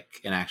repeat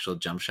like an actual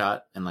jump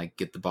shot and like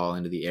get the ball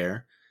into the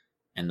air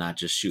and not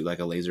just shoot like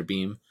a laser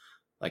beam.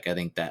 Like, I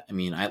think that,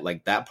 I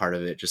like that part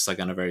of it just like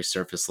on a very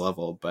surface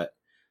level, but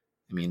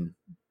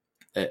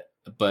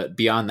but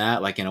beyond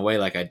that, like in a way,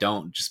 like I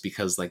don't, just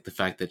because like the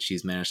fact that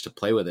she's managed to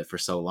play with it for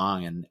so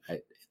long, and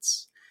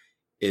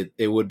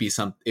it would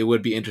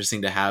be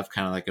interesting to have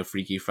kind of like a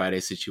Freaky Friday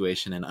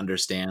situation and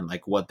understand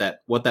like what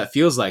that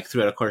feels like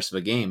throughout a course of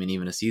a game and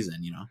even a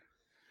season,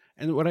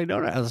 And what I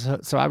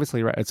noticed, so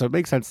obviously, right, so it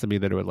makes sense to me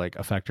that it would like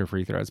affect her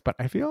free throws, but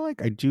I feel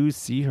like I do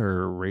see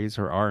her raise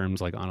her arms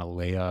like on a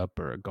layup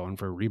or going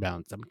for a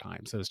rebound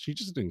sometimes. So is she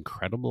just in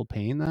incredible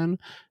pain then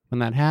when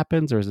that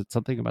happens, or is it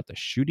something about the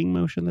shooting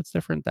motion that's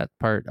different? That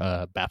part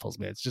baffles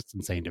me. It's just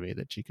insane to me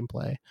that she can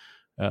play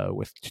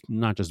with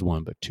not just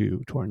 1 but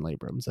 2 torn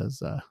labrums,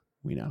 as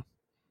we know.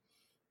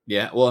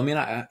 Yeah, well,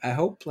 I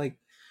hope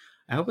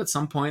at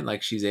some point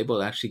like she's able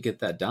to actually get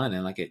that done,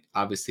 and like it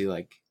obviously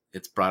like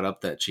it's brought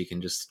up that she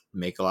can just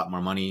make a lot more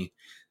money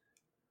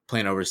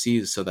playing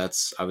overseas. So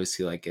that's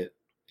obviously like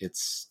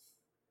it's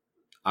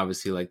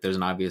obviously like there's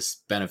an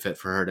obvious benefit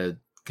for her to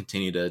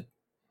continue to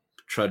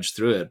trudge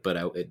through it. But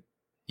it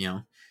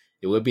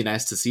would be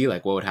nice to see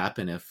like what would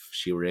happen if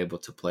she were able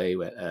to play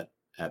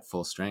at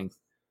full strength.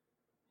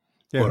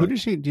 Yeah. Do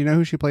you know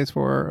who she plays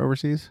for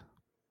overseas?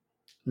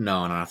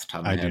 No, not off the top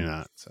of my head. I do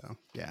not. So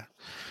yeah.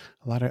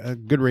 A lot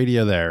of good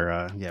radio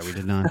there. Yeah, we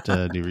did not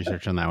do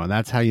research on that one.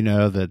 That's how you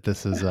know that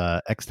this is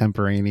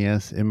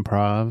extemporaneous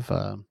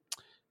improv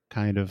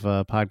kind of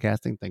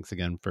podcasting. Thanks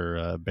again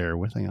for bearing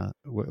with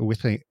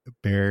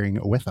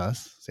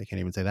us. So I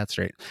can't even say that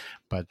straight.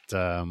 But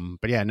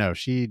yeah, no,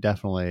 she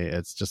definitely.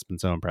 It's just been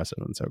so impressive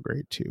and so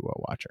great to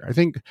watch her. I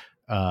think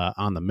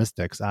on the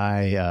Mystics,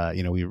 I've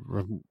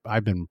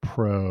been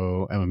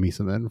pro Emma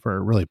Meeseman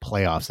for really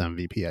playoffs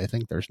MVP. I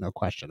think there's no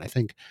question. I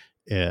think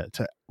it's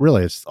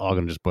all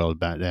going to just boil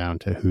back down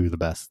to who the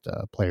best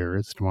player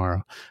is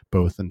tomorrow,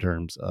 both in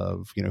terms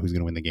of who's going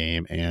to win the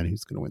game and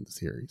who's going to win the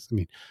series.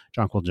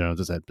 Jonquil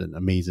Jones has been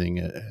amazing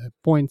at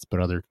points,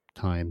 but other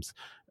times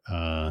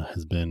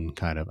has been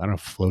kind of, I don't know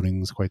if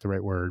floating is quite the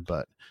right word,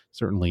 but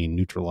certainly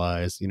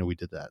neutralized. We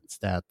did that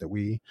stat that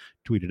we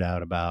tweeted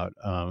out about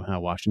how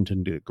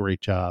Washington did a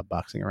great job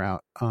boxing her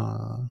out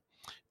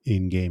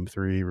in game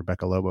 3.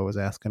 Rebecca Lobo was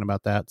asking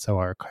about that. So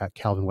our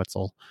Calvin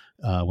Wetzel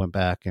went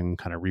back and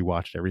kind of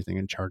rewatched everything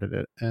and charted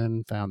it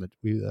and found that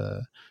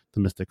the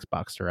Mystics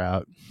boxed her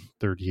out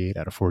 38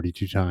 out of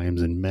 42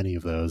 times, and many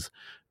of those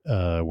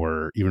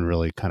were even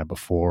really kind of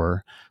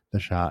before the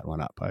shot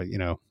went up.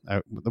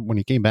 When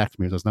he came back to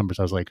me with those numbers,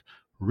 I was like,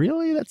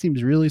 really? That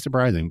seems really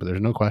surprising. But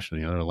there's no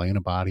question, they're laying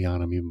a body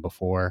on him even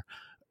before,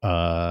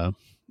 before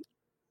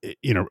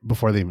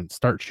they even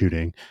start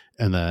shooting.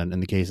 And then in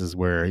the cases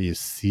where you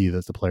see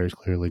that the player is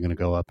clearly going to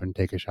go up and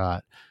take a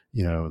shot,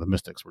 the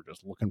Mystics were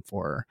just looking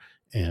for her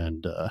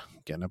and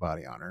getting a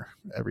body on her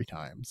every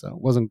time. So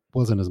it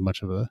wasn't as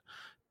much of a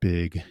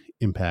big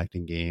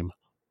impacting game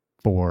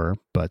 4,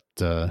 but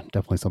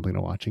definitely something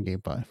to watch in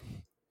game 5.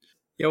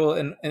 Yeah, well,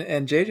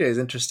 and JJ is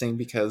interesting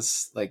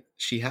because like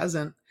she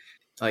hasn't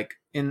like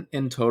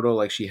in total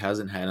like she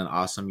hasn't had an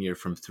awesome year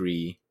from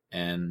 3,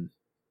 and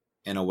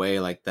in a way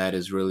like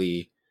that's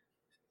really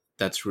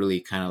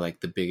kind of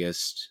like the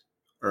biggest,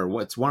 or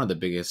what's one of the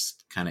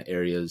biggest kind of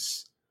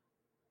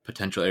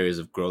potential areas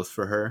of growth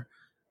for her.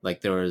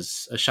 Like there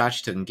was a shot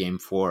she took in game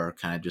 4,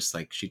 kind of just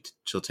like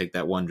she'll take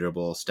that one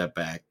dribble, step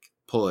back,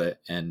 pull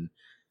it, and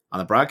on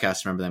the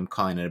broadcast, I remember them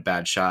calling it a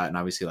bad shot, and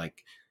obviously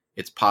like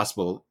it's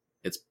possible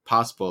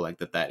like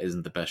that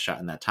isn't the best shot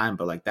in that time,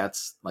 but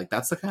that's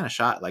the kind of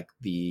shot like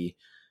the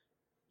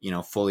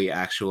fully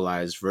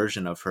actualized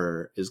version of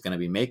her is going to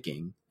be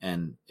making.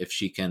 And if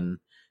she can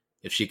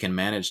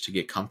manage to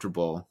get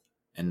comfortable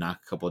and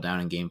knock a couple down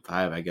in game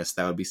 5, I guess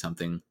that would be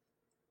something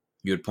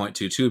you would point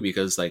to too,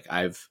 because like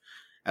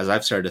as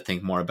I've started to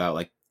think more about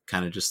like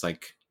kind of just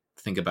like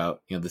think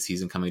about the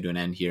season coming to an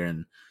end here,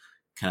 and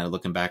kind of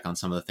looking back on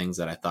some of the things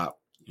that I thought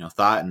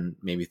and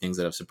maybe things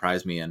that have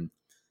surprised me. And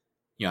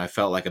I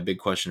felt like a big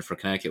question for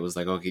Connecticut was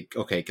like,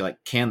 okay,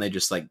 like can they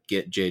just like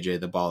get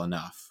JJ the ball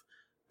enough?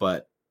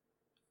 But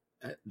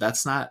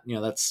that's not,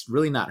 that's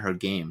really not her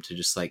game, to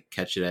just like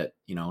catch it at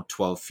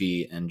 12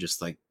 feet and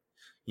just like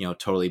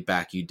totally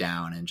back you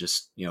down and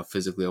just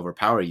physically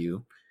overpower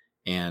you.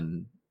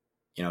 And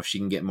if she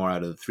can get more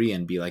out of the 3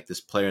 and be like this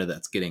player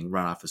that's getting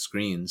run off of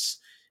screens,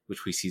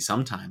 which we see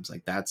sometimes,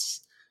 like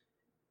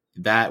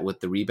that with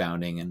the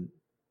rebounding and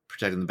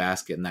protecting the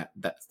basket and that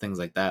things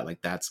like that,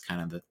 like that's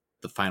kind of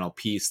the final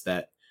piece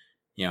that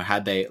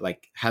had they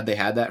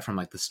had that from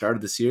like the start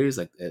of the series,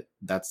 like I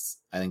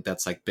think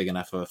that's like big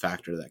enough of a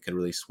factor that could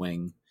really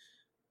swing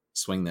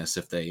this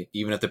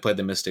even if they played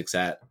the Mystics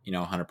at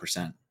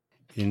 100%.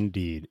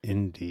 Indeed.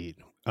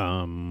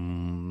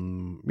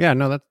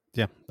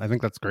 I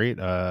think that's great.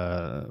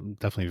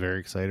 Definitely very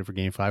excited for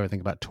game 5. I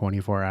think about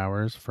 24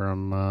 hours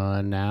from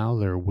now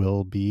there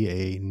will be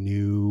a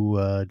new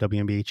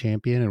WNBA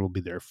champion. It will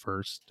be their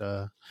first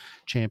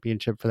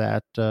championship for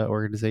that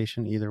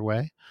organization either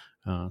way.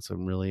 So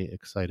I'm really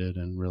excited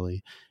and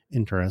really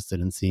interested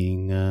in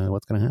seeing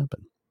what's going to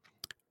happen.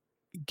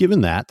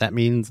 Given that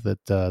means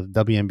that the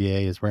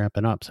WNBA is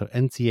ramping up. So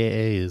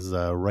NCAA is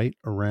right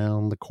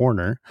around the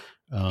corner.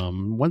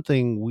 One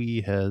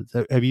thing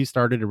have you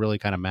started to really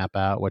kind of map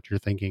out what you're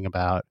thinking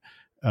about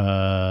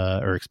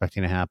or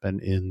expecting to happen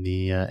in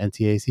the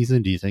NCAA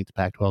season? Do you think the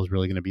Pac-12 is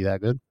really going to be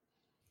that good?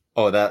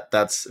 Oh,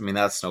 that's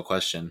no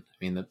question. I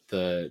mean,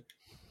 the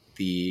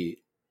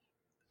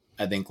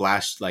I think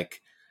last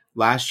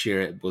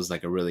year it was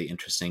like a really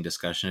interesting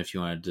discussion if you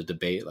wanted to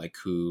debate like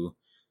who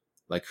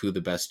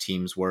the best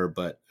teams were,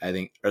 but I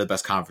think, or the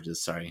best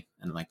conferences, sorry,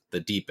 and like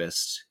the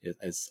deepest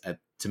is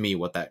to me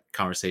what that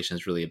conversation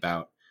is really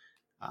about.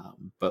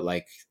 But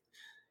like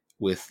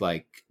with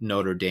like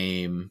Notre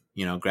Dame,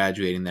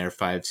 graduating their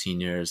 5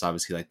 seniors,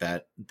 obviously like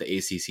that, the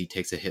ACC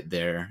takes a hit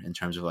there in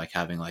terms of like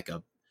having like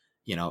a,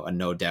 a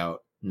no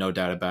doubt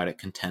about it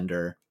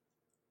contender.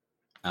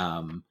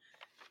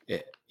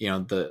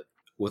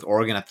 With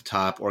Oregon at the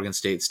top, Oregon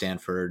State,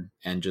 Stanford,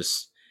 and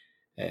just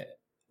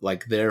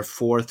like they're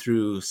 4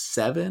 through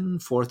 7,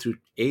 4 through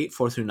 8,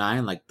 4 through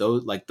 9, like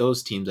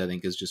those teams, I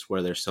think is just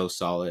where they're so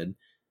solid.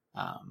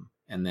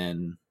 And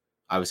then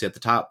obviously at the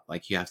top,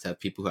 like you have to have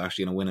people who are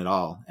actually going to win it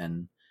all.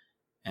 And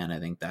I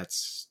think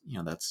that's,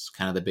 that's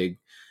kind of the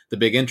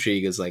big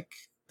intrigue is like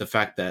the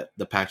fact that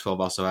the Pac-12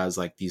 also has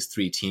like these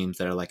 3 teams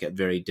that are like at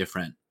very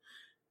different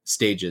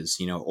stages.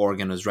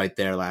 Oregon was right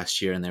there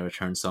last year and they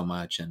returned so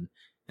much, and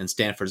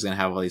Stanford's going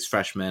to have all these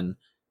freshmen,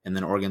 and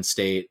then Oregon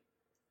State,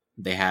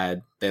 they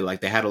had a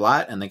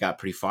lot and they got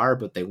pretty far,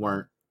 but they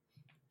weren't,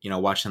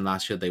 watching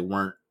last year, they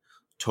weren't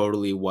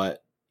totally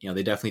what,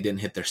 they definitely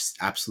didn't hit their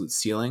absolute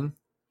ceiling,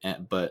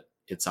 but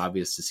it's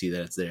obvious to see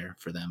that it's there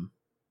for them.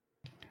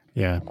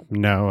 Yeah,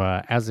 no,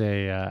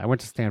 I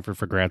went to Stanford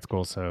for grad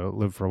school, so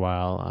lived for a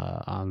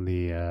while on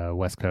the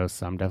West Coast.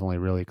 So I'm definitely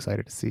really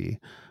excited to see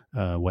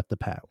what the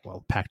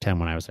Pac-10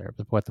 when I was there,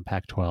 but what the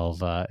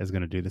Pac-12 is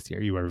going to do this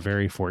year. You are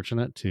very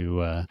fortunate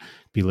to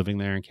be living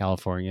there in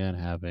California and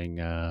having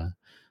a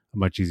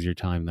much easier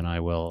time than I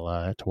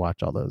will to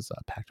watch all those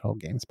Pac-12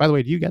 games. By the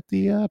way, do you get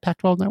the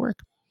Pac-12 network?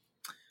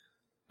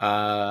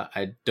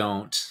 I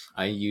don't.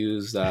 I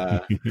use. You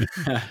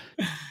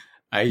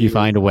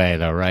find a way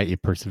though, right? You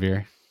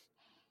persevere.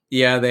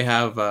 Yeah, they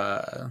have.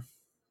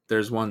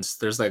 There's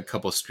like a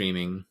couple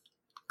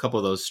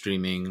of those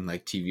streaming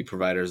like TV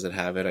providers that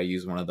have it. I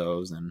use one of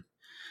those, and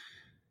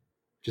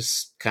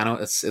just kind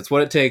of it's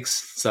what it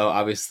takes. So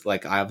obviously,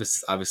 like I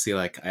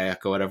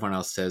echo what everyone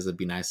else says. It'd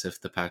be nice if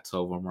the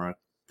Pac-12 were more,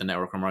 the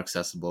network were more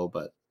accessible,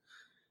 but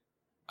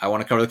I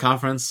want to cover the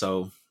conference,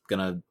 so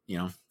gonna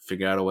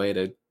figure out a way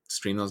to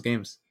stream those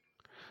games.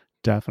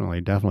 Definitely.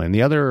 And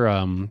the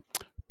other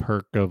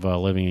perk of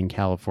living in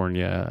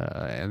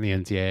California and the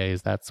NCAA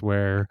is that's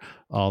where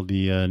all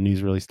the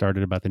news really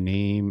started about the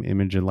name,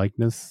 image, and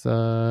likeness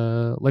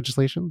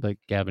legislation that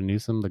Gavin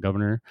Newsom, the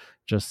governor,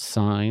 just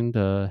signed,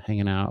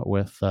 hanging out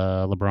with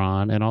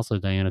LeBron and also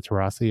Diana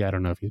Taurasi. I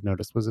don't know if you've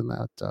noticed, was in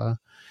that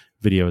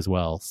video as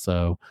well.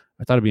 So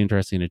I thought it'd be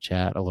interesting to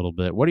chat a little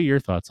bit. What are your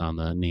thoughts on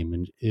the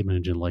name,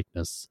 image, and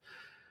likeness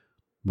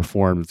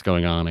reform that's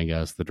going on, I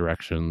guess, the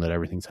direction that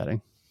everything's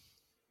heading?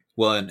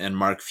 Well, and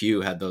Mark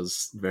Few had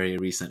those very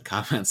recent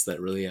comments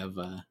that really have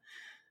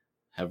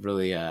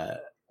really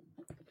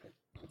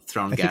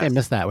thrown. I think I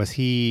missed that. Was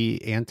he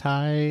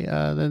anti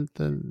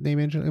the name,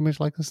 image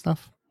likeness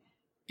stuff?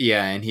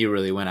 Yeah, and he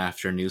really went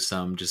after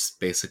Newsom, just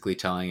basically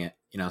telling it,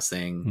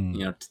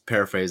 saying,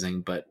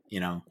 paraphrasing, but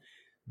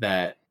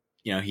that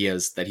he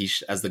has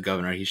that as the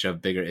governor, he should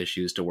have bigger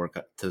issues to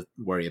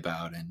worry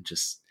about, and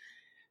just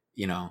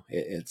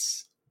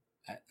it's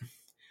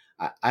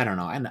I don't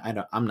know,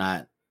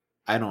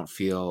 I don't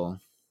feel,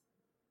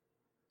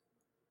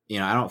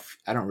 I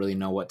don't really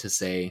know what to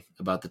say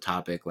about the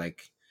topic.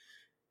 Like,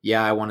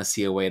 yeah, I want to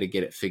see a way to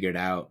get it figured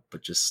out,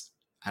 but just,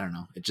 I don't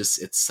know.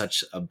 It's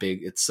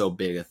so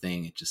big a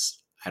thing. It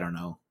just, I don't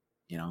know,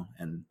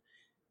 and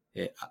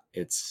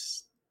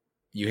it's,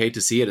 you hate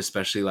to see it,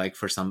 especially like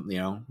for some,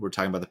 we're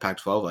talking about the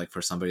Pac-12, like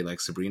for somebody like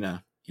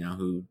Sabrina,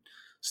 who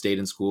stayed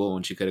in school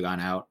when she could have gone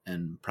out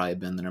and probably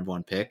been the number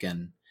one pick.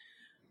 And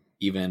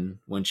even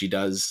when she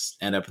does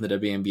end up in the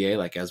WNBA,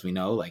 like, as we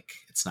know, like,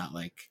 it's not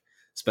like,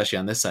 especially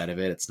on this side of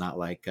it, it's not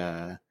like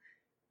the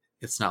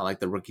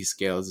rookie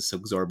scale is this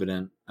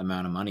exorbitant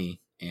amount of money.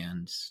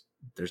 And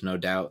there's no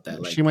doubt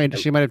that like she might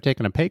have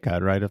taken a pay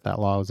cut, right, if that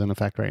law was in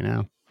effect right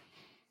now.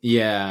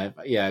 Yeah,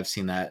 I've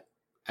seen that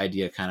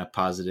idea kind of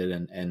posited,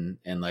 and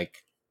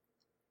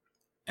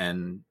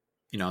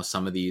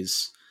some of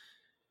these,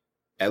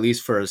 at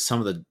least for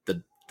some of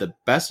the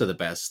best of the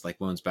best,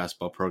 like women's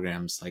basketball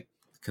programs, like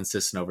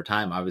consistent over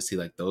time, obviously,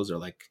 like those are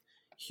like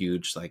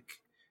huge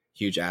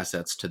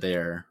assets to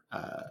their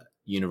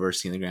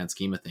university in the grand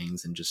scheme of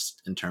things, and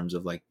just in terms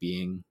of like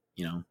being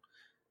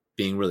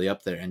really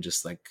up there, and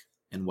just like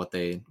in what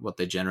they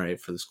generate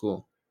for the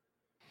school.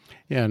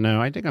 Yeah, no,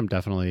 I think I'm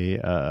definitely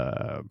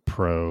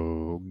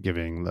pro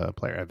giving the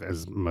player,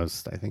 as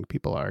most, I think,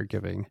 people are,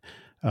 giving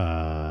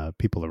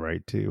people the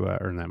right to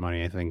earn that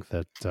money. I think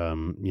that,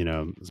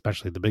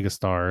 especially the biggest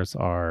stars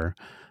are,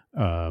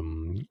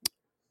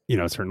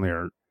 certainly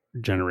are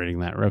generating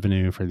that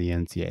revenue for the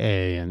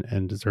NCAA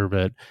and deserve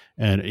it.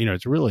 And,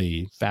 it's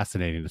really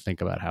fascinating to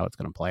think about how it's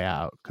going to play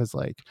out, because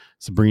like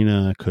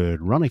Sabrina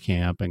could run a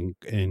camp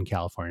in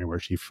California, where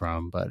she's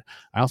from. But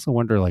I also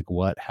wonder like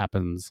what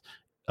happens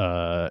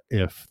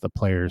if the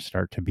players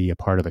start to be a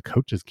part of the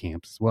coaches'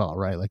 camps as well,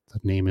 right? Like the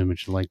name,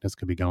 image, and likeness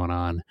could be going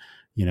on,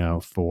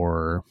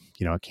 for,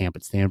 a camp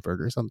at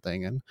Stanford or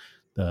something. And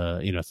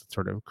it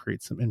sort of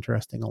creates some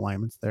interesting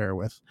alignments there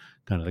with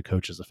kind of the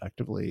coaches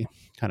effectively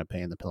kind of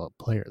paying the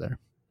player there.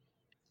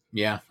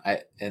 Yeah.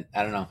 I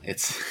don't know.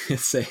 It's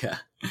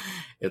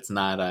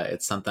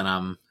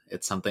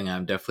something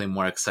I'm definitely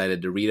more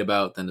excited to read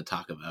about than to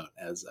talk about,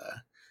 as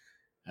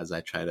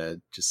I try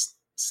to just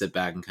sit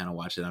back and kind of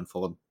watch it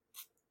unfold.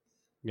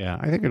 Yeah,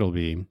 I think it'll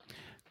be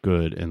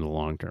good in the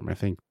long term. I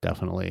think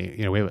definitely,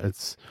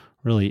 it's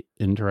really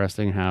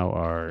interesting how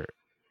our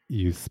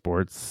youth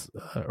sports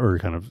or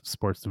kind of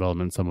sports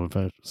development,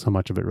 so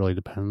much of it really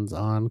depends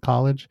on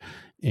college.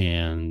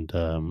 And,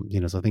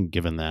 so I think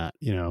given that,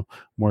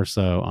 more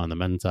so on the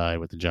men's side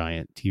with the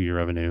giant TV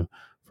revenue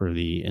for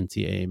the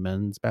NCAA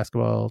men's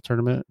basketball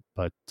tournament.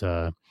 But,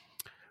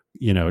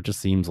 it just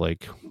seems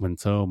like when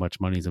so much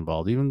money is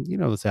involved, even,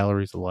 the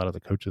salaries, a lot of the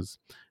coaches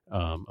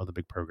of the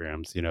big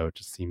programs, it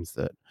just seems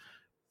that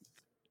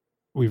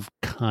we've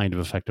kind of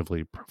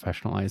effectively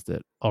professionalized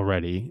it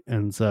already.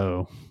 And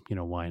so,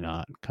 why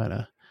not kind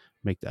of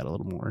make that a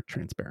little more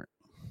transparent?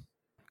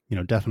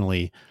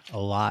 Definitely a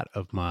lot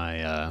of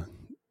my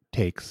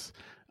takes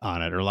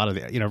on it, or a lot of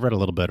the, I've read a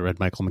little bit, read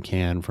Michael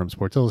McCann from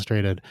Sports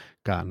Illustrated,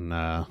 gotten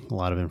a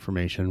lot of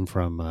information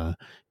from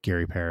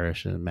Gary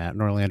Parrish and Matt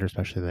Norlander,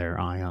 especially their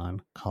Eye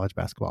on College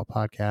Basketball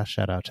podcast.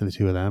 Shout out to the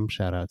two of them.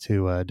 Shout out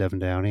to Devin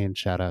Downey, and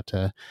shout out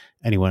to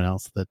anyone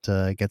else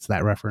that gets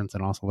that reference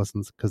and also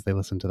listens, because they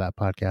listen to that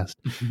podcast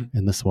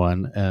in this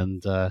one.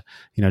 And,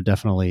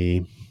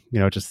 definitely,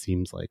 it just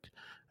seems like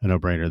a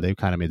no-brainer. They've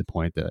kind of made the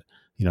point that,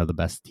 the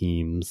best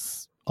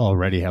teams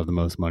already have the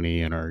most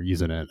money and are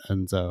using it.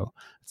 And so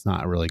it's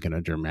not really going to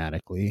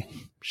dramatically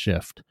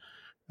shift,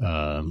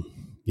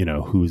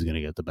 who's going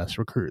to get the best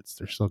recruits.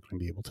 They're still going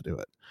to be able to do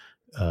it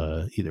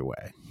either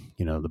way.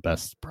 The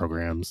best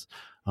programs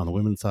on the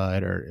women's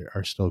side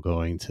are still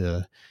going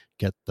to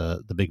get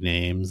the big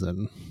names,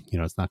 and,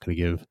 it's not going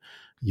to give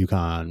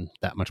UConn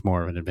that much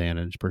more of an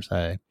advantage per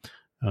se.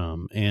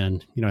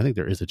 And I think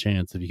there is a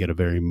chance if you get a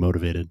very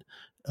motivated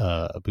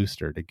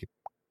booster to get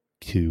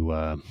to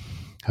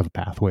have a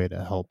pathway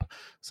to help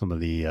some of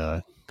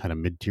the kind of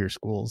mid-tier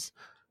schools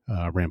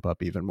ramp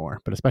up even more.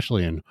 But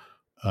especially in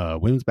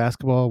women's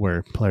basketball,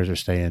 where players are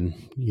staying,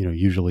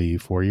 usually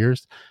 4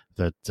 years,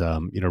 that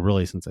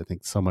really, since I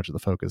think so much of the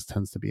focus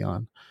tends to be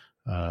on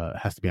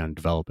has to be on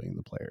developing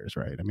the players,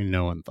 right? I mean,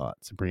 no one thought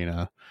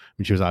Sabrina. I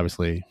mean, she was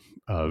obviously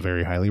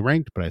very highly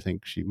ranked, but I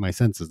think my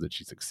sense is that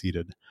she's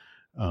exceeded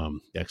the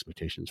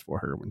expectations for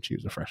her when she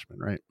was a freshman,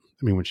 right?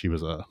 I mean, when she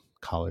was a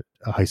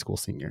high school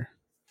senior.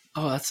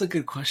 Oh, that's a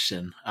good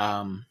question.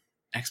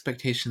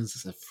 Expectations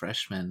as a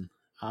freshman.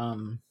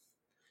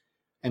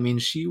 I mean,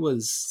 she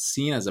was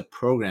seen as a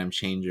program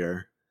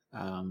changer,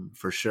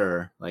 for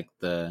sure. Like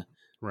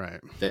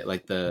Right.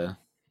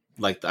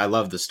 I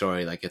love the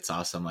story. Like, it's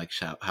awesome. Like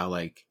how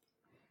like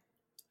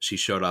she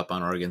showed up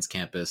on Oregon's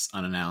campus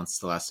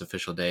unannounced the last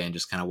official day and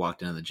just kind of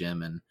walked into the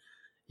gym, and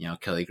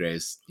Kelly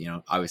Grace,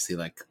 obviously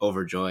like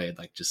overjoyed,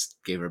 like just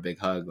gave her a big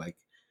hug, like,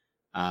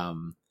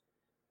 and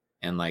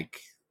like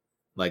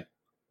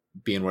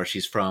being where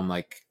she's from,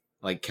 like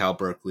Cal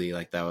Berkeley,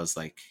 like that was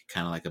like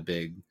kind of like a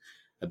big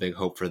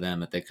hope for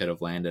them that they could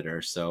have landed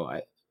her. So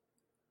I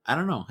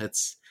don't know.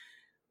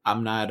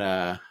 I'm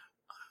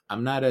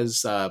not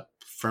as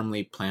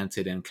firmly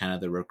planted in kind of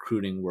the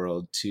recruiting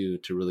world to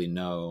really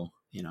know,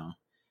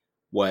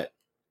 what,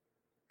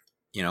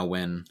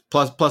 when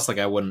plus like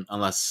I wouldn't,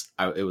 unless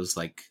it was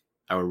like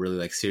I were really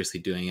like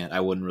seriously doing it, I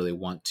wouldn't really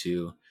want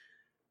to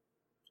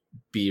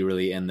be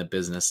really in the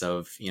business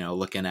of,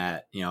 looking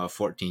at, a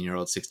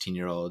 14-year-old,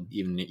 16-year-old,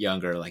 even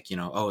younger, like,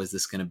 oh, is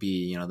this going to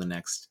be, the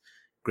next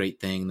great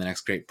thing, the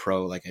next great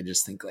pro? Like, I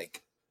just think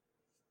like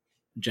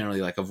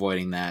generally like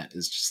avoiding that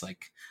is just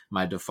like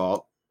my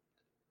default.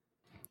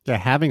 Yeah,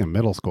 having a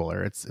middle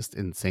schooler, it's just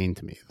insane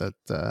to me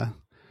that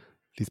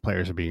these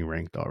players are being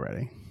ranked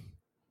already.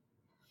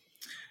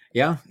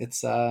 Yeah,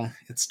 it's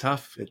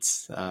tough.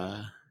 It's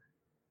I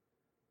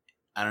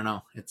don't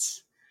know.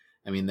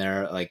 I mean,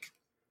 there are, like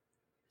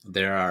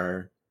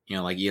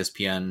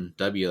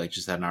ESPNW, like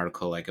just had an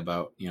article like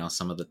about,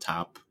 some of the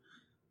top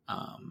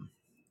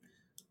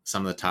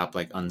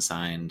like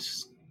unsigned,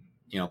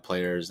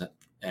 players,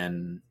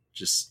 and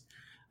just,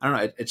 I don't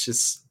know.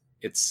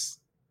 It's,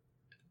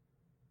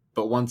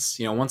 but once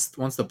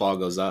the ball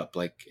goes up,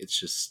 like, it's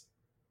just,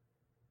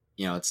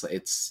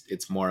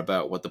 it's more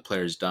about what the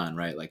player's done,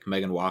 right? Like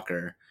Megan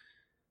Walker,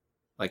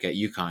 like at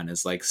UConn,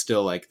 is like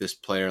still like this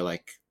player,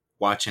 like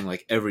watching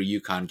like every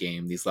UConn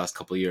game these last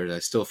couple of years, I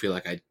still feel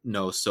like I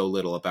know so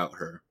little about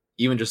her,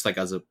 even just like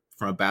from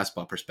a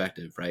basketball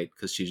perspective, right?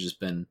 Because she's just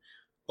been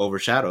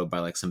overshadowed by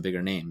like some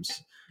bigger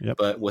names. Yep.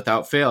 But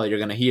without fail, you're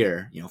going to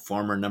hear,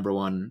 former number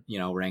one,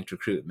 ranked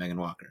recruit Megan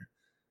Walker.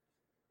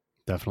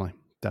 Definitely.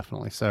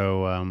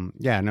 So,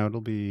 no, it'll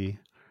be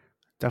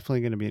definitely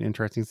going to be an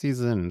interesting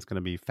season, and it's going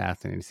to be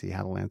fascinating to see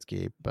how the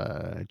landscape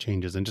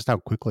changes and just how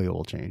quickly it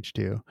will change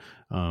too.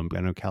 I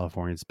know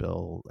California's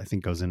bill, I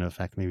think, goes into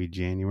effect maybe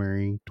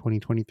January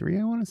 2023,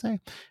 I want to say.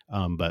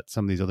 But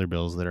some of these other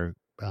bills that are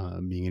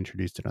being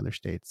introduced in other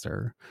states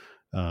are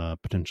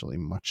potentially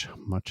much,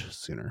 much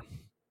sooner.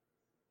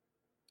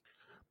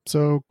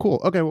 So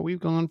cool. Okay, well, we've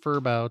gone for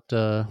about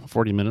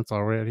 40 minutes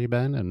already,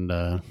 Ben,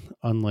 and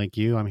unlike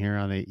you, I'm here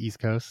on the East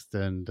Coast,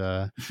 and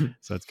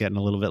so it's getting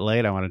a little bit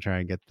late. I want to try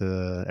and get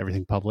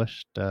everything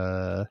published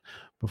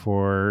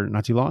before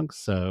not too long.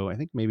 So I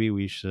think maybe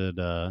we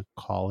should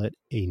call it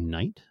a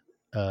night.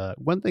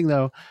 One thing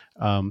though,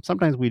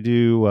 sometimes we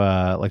do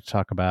like to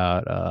talk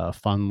about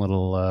fun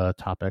little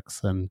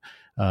topics, and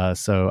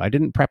so I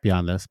didn't prep you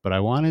on this, but I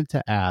wanted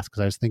to ask,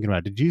 because I was thinking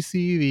about, did you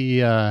see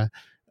the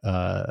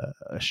a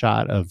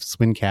shot of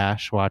Swin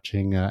Cash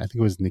watching, I think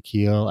it was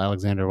Nikhil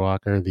Alexander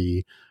Walker,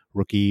 the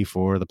rookie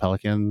for the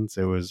Pelicans?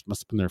 Must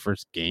have been their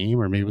first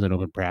game, or maybe it was an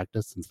open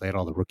practice, since they had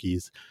all the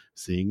rookies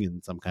sing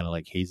in some kind of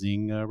like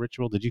hazing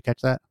ritual. Did you catch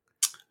that?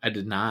 I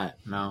did not.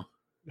 No.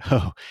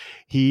 Oh,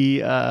 he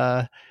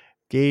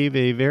gave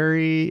a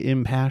very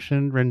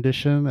impassioned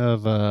rendition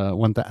of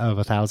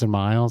 1,000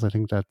 Miles. I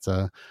think that's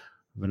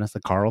Vanessa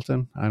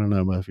Carlton. I don't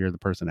know if you're the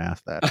person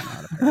asked that or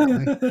not,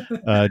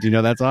 apparently. Do you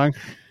know that song?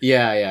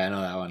 Yeah, I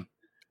know that one.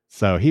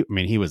 So he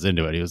was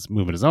into it. He was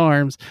moving his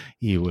arms.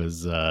 He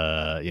was,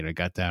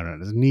 got down on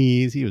his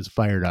knees. He was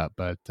fired up,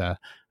 but I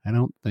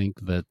don't think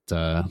that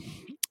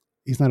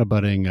he's not a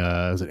budding.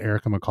 Is it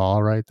Erica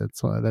McCall, right?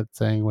 That's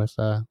saying with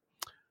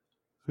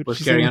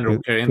Carrie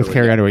Underwood.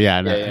 Carrie Underwood,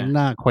 yeah.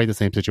 Not quite the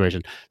same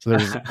situation. So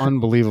there's an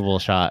unbelievable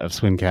shot of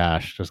Swin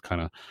Cash just kind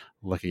of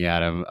looking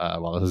at him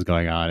while this is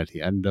going on at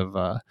the end of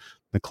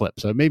the clip.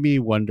 So it made me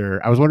wonder.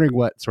 I was wondering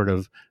what sort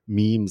of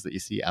memes that you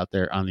see out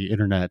there on the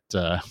internet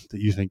that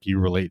you think you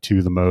relate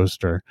to the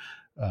most, or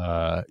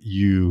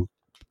you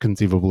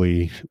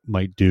conceivably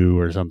might do,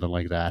 or something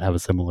like that. Have a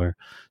similar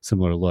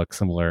look,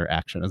 similar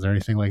action. Is there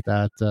anything like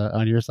that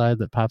on your side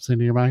that pops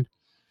into your mind?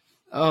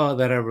 Oh,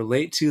 that I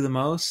relate to the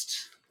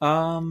most?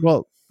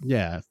 Well,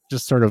 yeah,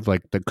 just sort of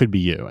like that could be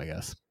you, I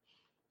guess.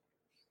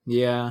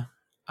 Yeah.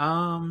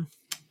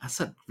 That's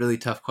a really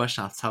tough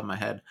question off the top of my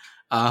head.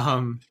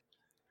 I'm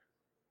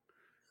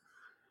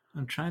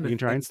trying to. You can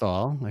try and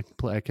stall.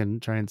 I can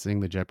try and sing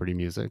the Jeopardy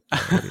music.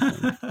 What do you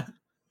think?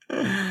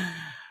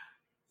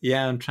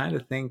 Yeah, I'm trying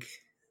to think,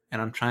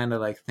 and I'm trying to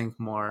like think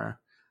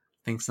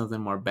something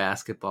more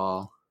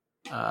basketball.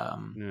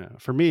 Yeah,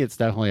 for me, it's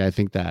definitely. I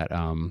think that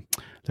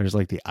there's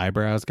like the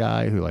eyebrows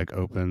guy who like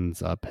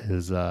opens up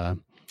his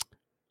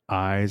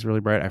eyes really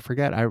bright. I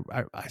forget.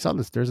 I saw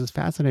this. There's this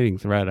fascinating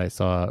thread I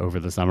saw over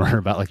the summer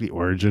about like the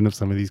origin of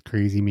some of these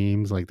crazy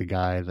memes, like the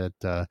guy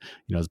that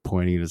is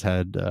pointing at his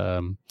head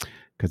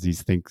because he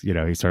thinks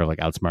he's sort of like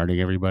outsmarting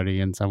everybody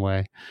in some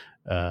way.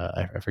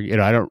 I forget.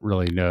 I don't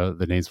really know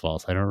the names.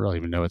 False. I don't really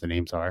even know what the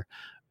names are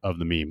of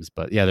the memes,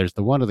 but yeah, there's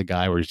the one of the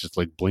guy where he's just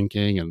like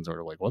blinking and sort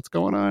of like, what's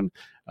going on?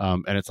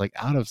 And it's like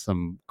out of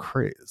some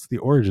craze. The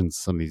origins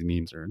of some of these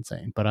memes are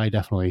insane, but I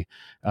definitely,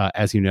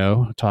 as you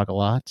know, talk a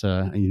lot,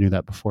 and you knew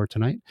that before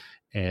tonight,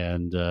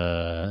 and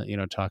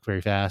talk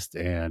very fast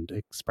and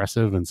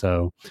expressive, and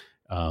so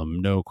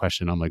no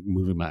question, I'm like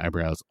moving my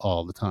eyebrows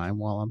all the time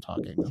while I'm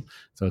talking.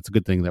 So it's a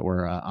good thing that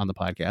we're on the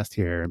podcast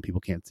here and people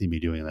can't see me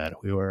doing that. If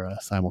we were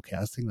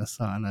simulcasting this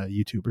on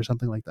YouTube or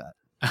something like that.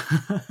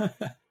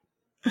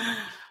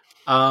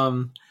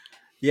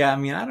 Yeah, I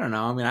mean, I don't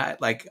know. I mean, I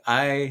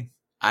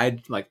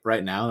like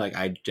right now, like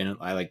I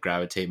like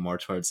gravitate more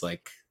towards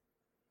like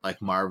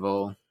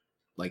Marvel,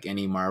 like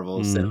any Marvel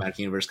Cinematic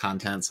Universe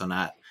content. So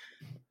I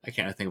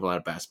can't really think of a lot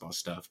of basketball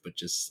stuff, but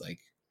just like,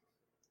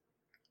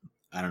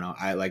 I don't know.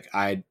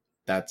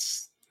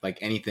 That's like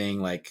anything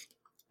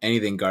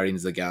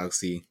Guardians of the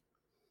Galaxy,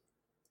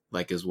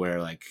 like is where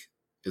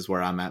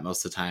I'm at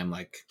most of the time.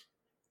 Like,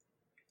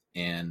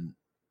 and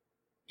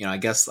I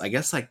guess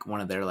like one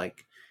of their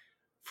like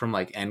from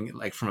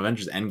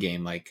Avengers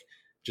Endgame, like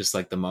just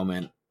like the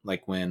moment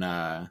like when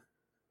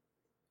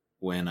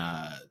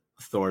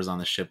Thor's on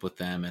the ship with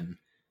them, and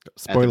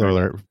spoiler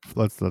alert.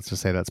 Let's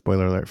just say that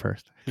spoiler alert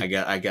first.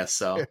 I guess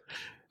so.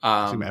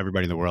 Assume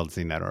everybody in the world's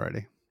seen that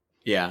already.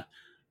 Yeah.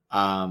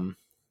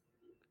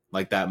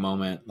 Like that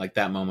moment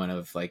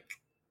of like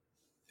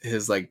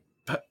his like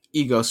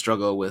ego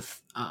struggle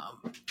with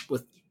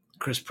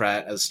Chris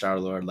Pratt as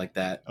Star-Lord, like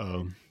that.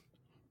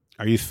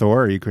 Are you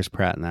Thor or are you Chris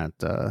Pratt in that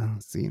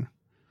scene?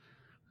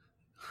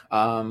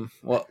 Well,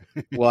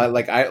 I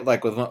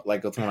like with one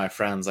of my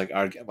friends,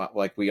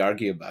 we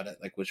argue about it,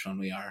 like which one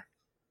we are.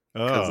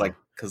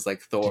 Because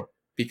Thor,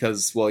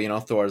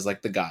 Thor is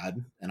like the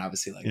god, and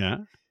obviously like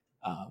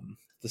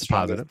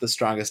the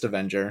strongest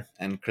Avenger,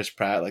 and Chris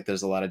Pratt, like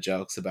there's a lot of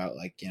jokes about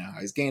like how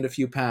he's gained a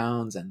few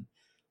pounds, and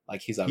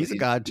like he's a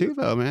god too,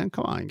 though, man.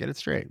 Come on, get it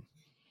straight.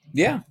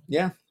 Yeah,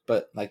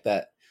 but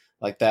that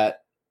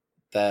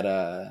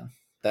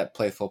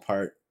playful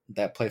part,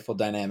 that playful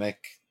dynamic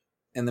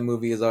in the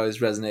movie has always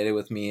resonated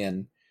with me,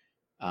 and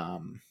I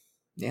don't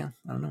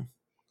know.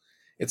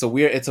 It's a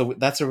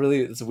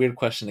weird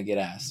question to get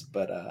asked,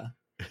 but I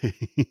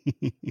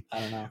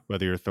don't know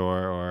whether you're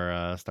Thor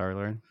or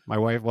Star-Lord. My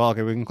wife, well,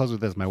 okay, we can close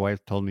with this. My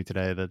wife told me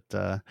today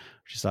that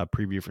she saw a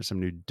preview for some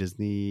new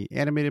Disney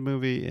animated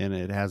movie, and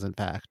it has in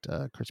fact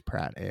Chris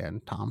Pratt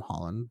and Tom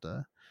Holland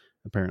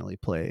apparently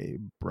play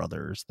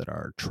brothers that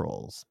are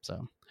trolls.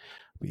 So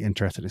be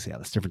interested to see how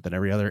that's different than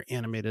every other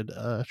animated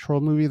troll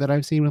movie that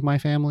I've seen with my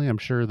family. I'm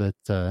sure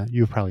that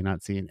you've probably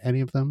not seen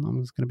any of them. I'm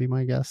just going to be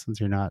my guess, since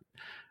they're not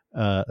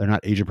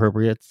age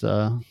appropriate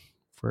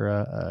for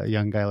a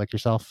young guy like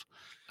yourself.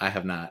 I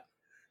have not.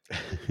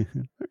 There's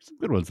some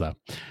good ones though.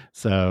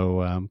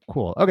 So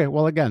cool. Okay.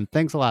 Well, again,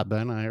 thanks a lot,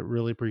 Ben. I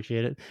really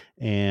appreciate it,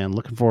 and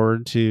looking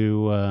forward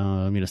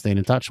to staying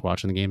in touch,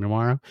 watching the game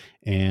tomorrow,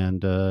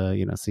 and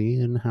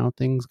seeing how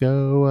things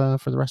go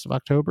for the rest of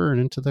October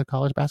and into the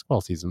college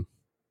basketball season.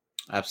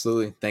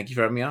 Absolutely. Thank you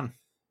for having me on.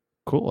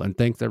 Cool. And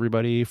thanks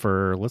everybody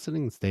for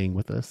listening and staying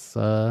with us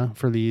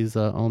for these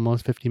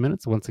almost 50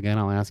 minutes. Once again,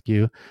 I'll ask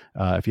you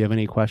if you have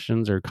any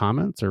questions or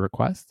comments or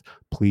requests,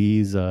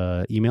 please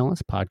email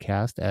us,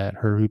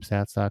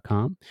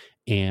 podcast@herhoopstats.com.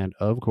 And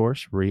of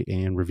course, rate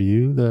and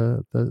review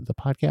the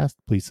podcast.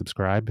 Please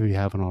subscribe if you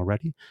haven't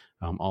already.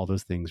 All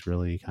those things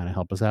really kind of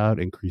help us out,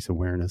 increase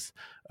awareness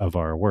of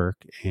our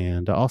work.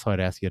 And also,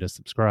 I'd ask you to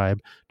subscribe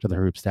to the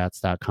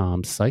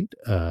herhoopstats.com site,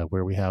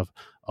 where we have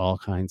all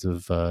kinds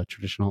of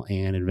traditional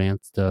and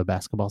advanced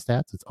basketball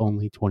stats. It's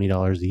only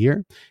 $20 a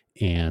year,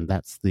 and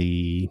that's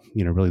the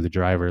really the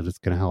driver that's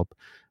going to help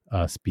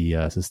us be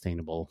a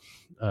sustainable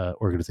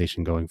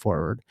organization going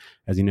forward.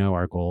 As you know,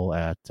 our goal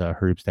at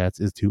Hoop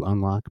Stats is to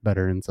unlock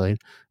better insight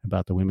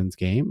about the women's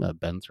game.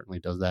 Ben certainly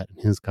does that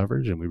in his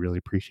coverage, and we really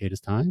appreciate his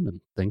time.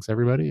 And thanks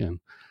everybody, and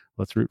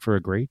let's root for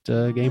a great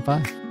Game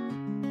 5.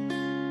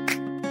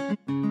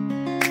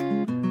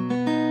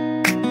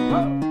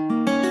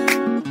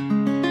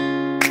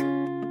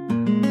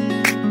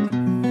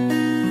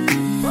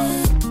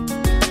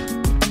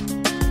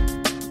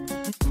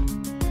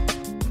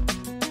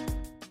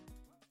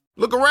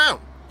 Look around.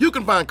 You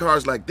can find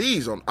cars like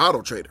these on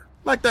AutoTrader,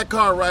 like that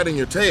car riding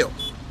your tail.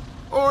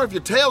 Or if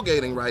you're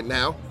tailgating right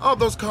now, all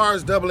those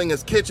cars doubling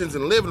as kitchens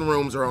and living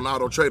rooms are on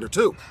AutoTrader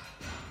too.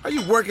 Are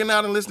you working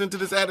out and listening to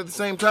this ad at the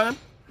same time?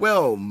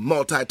 Well,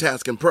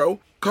 multitasking pro,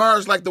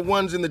 cars like the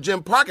ones in the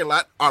gym parking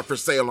lot are for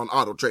sale on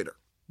AutoTrader.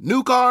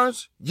 New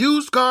cars,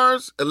 used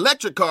cars,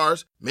 electric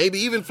cars, maybe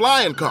even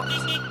flying cars.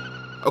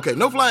 Okay,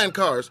 no flying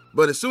cars,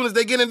 but as soon as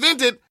they get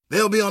invented,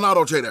 they'll be on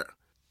AutoTrader.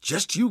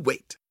 Just you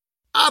wait.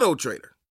 AutoTrader.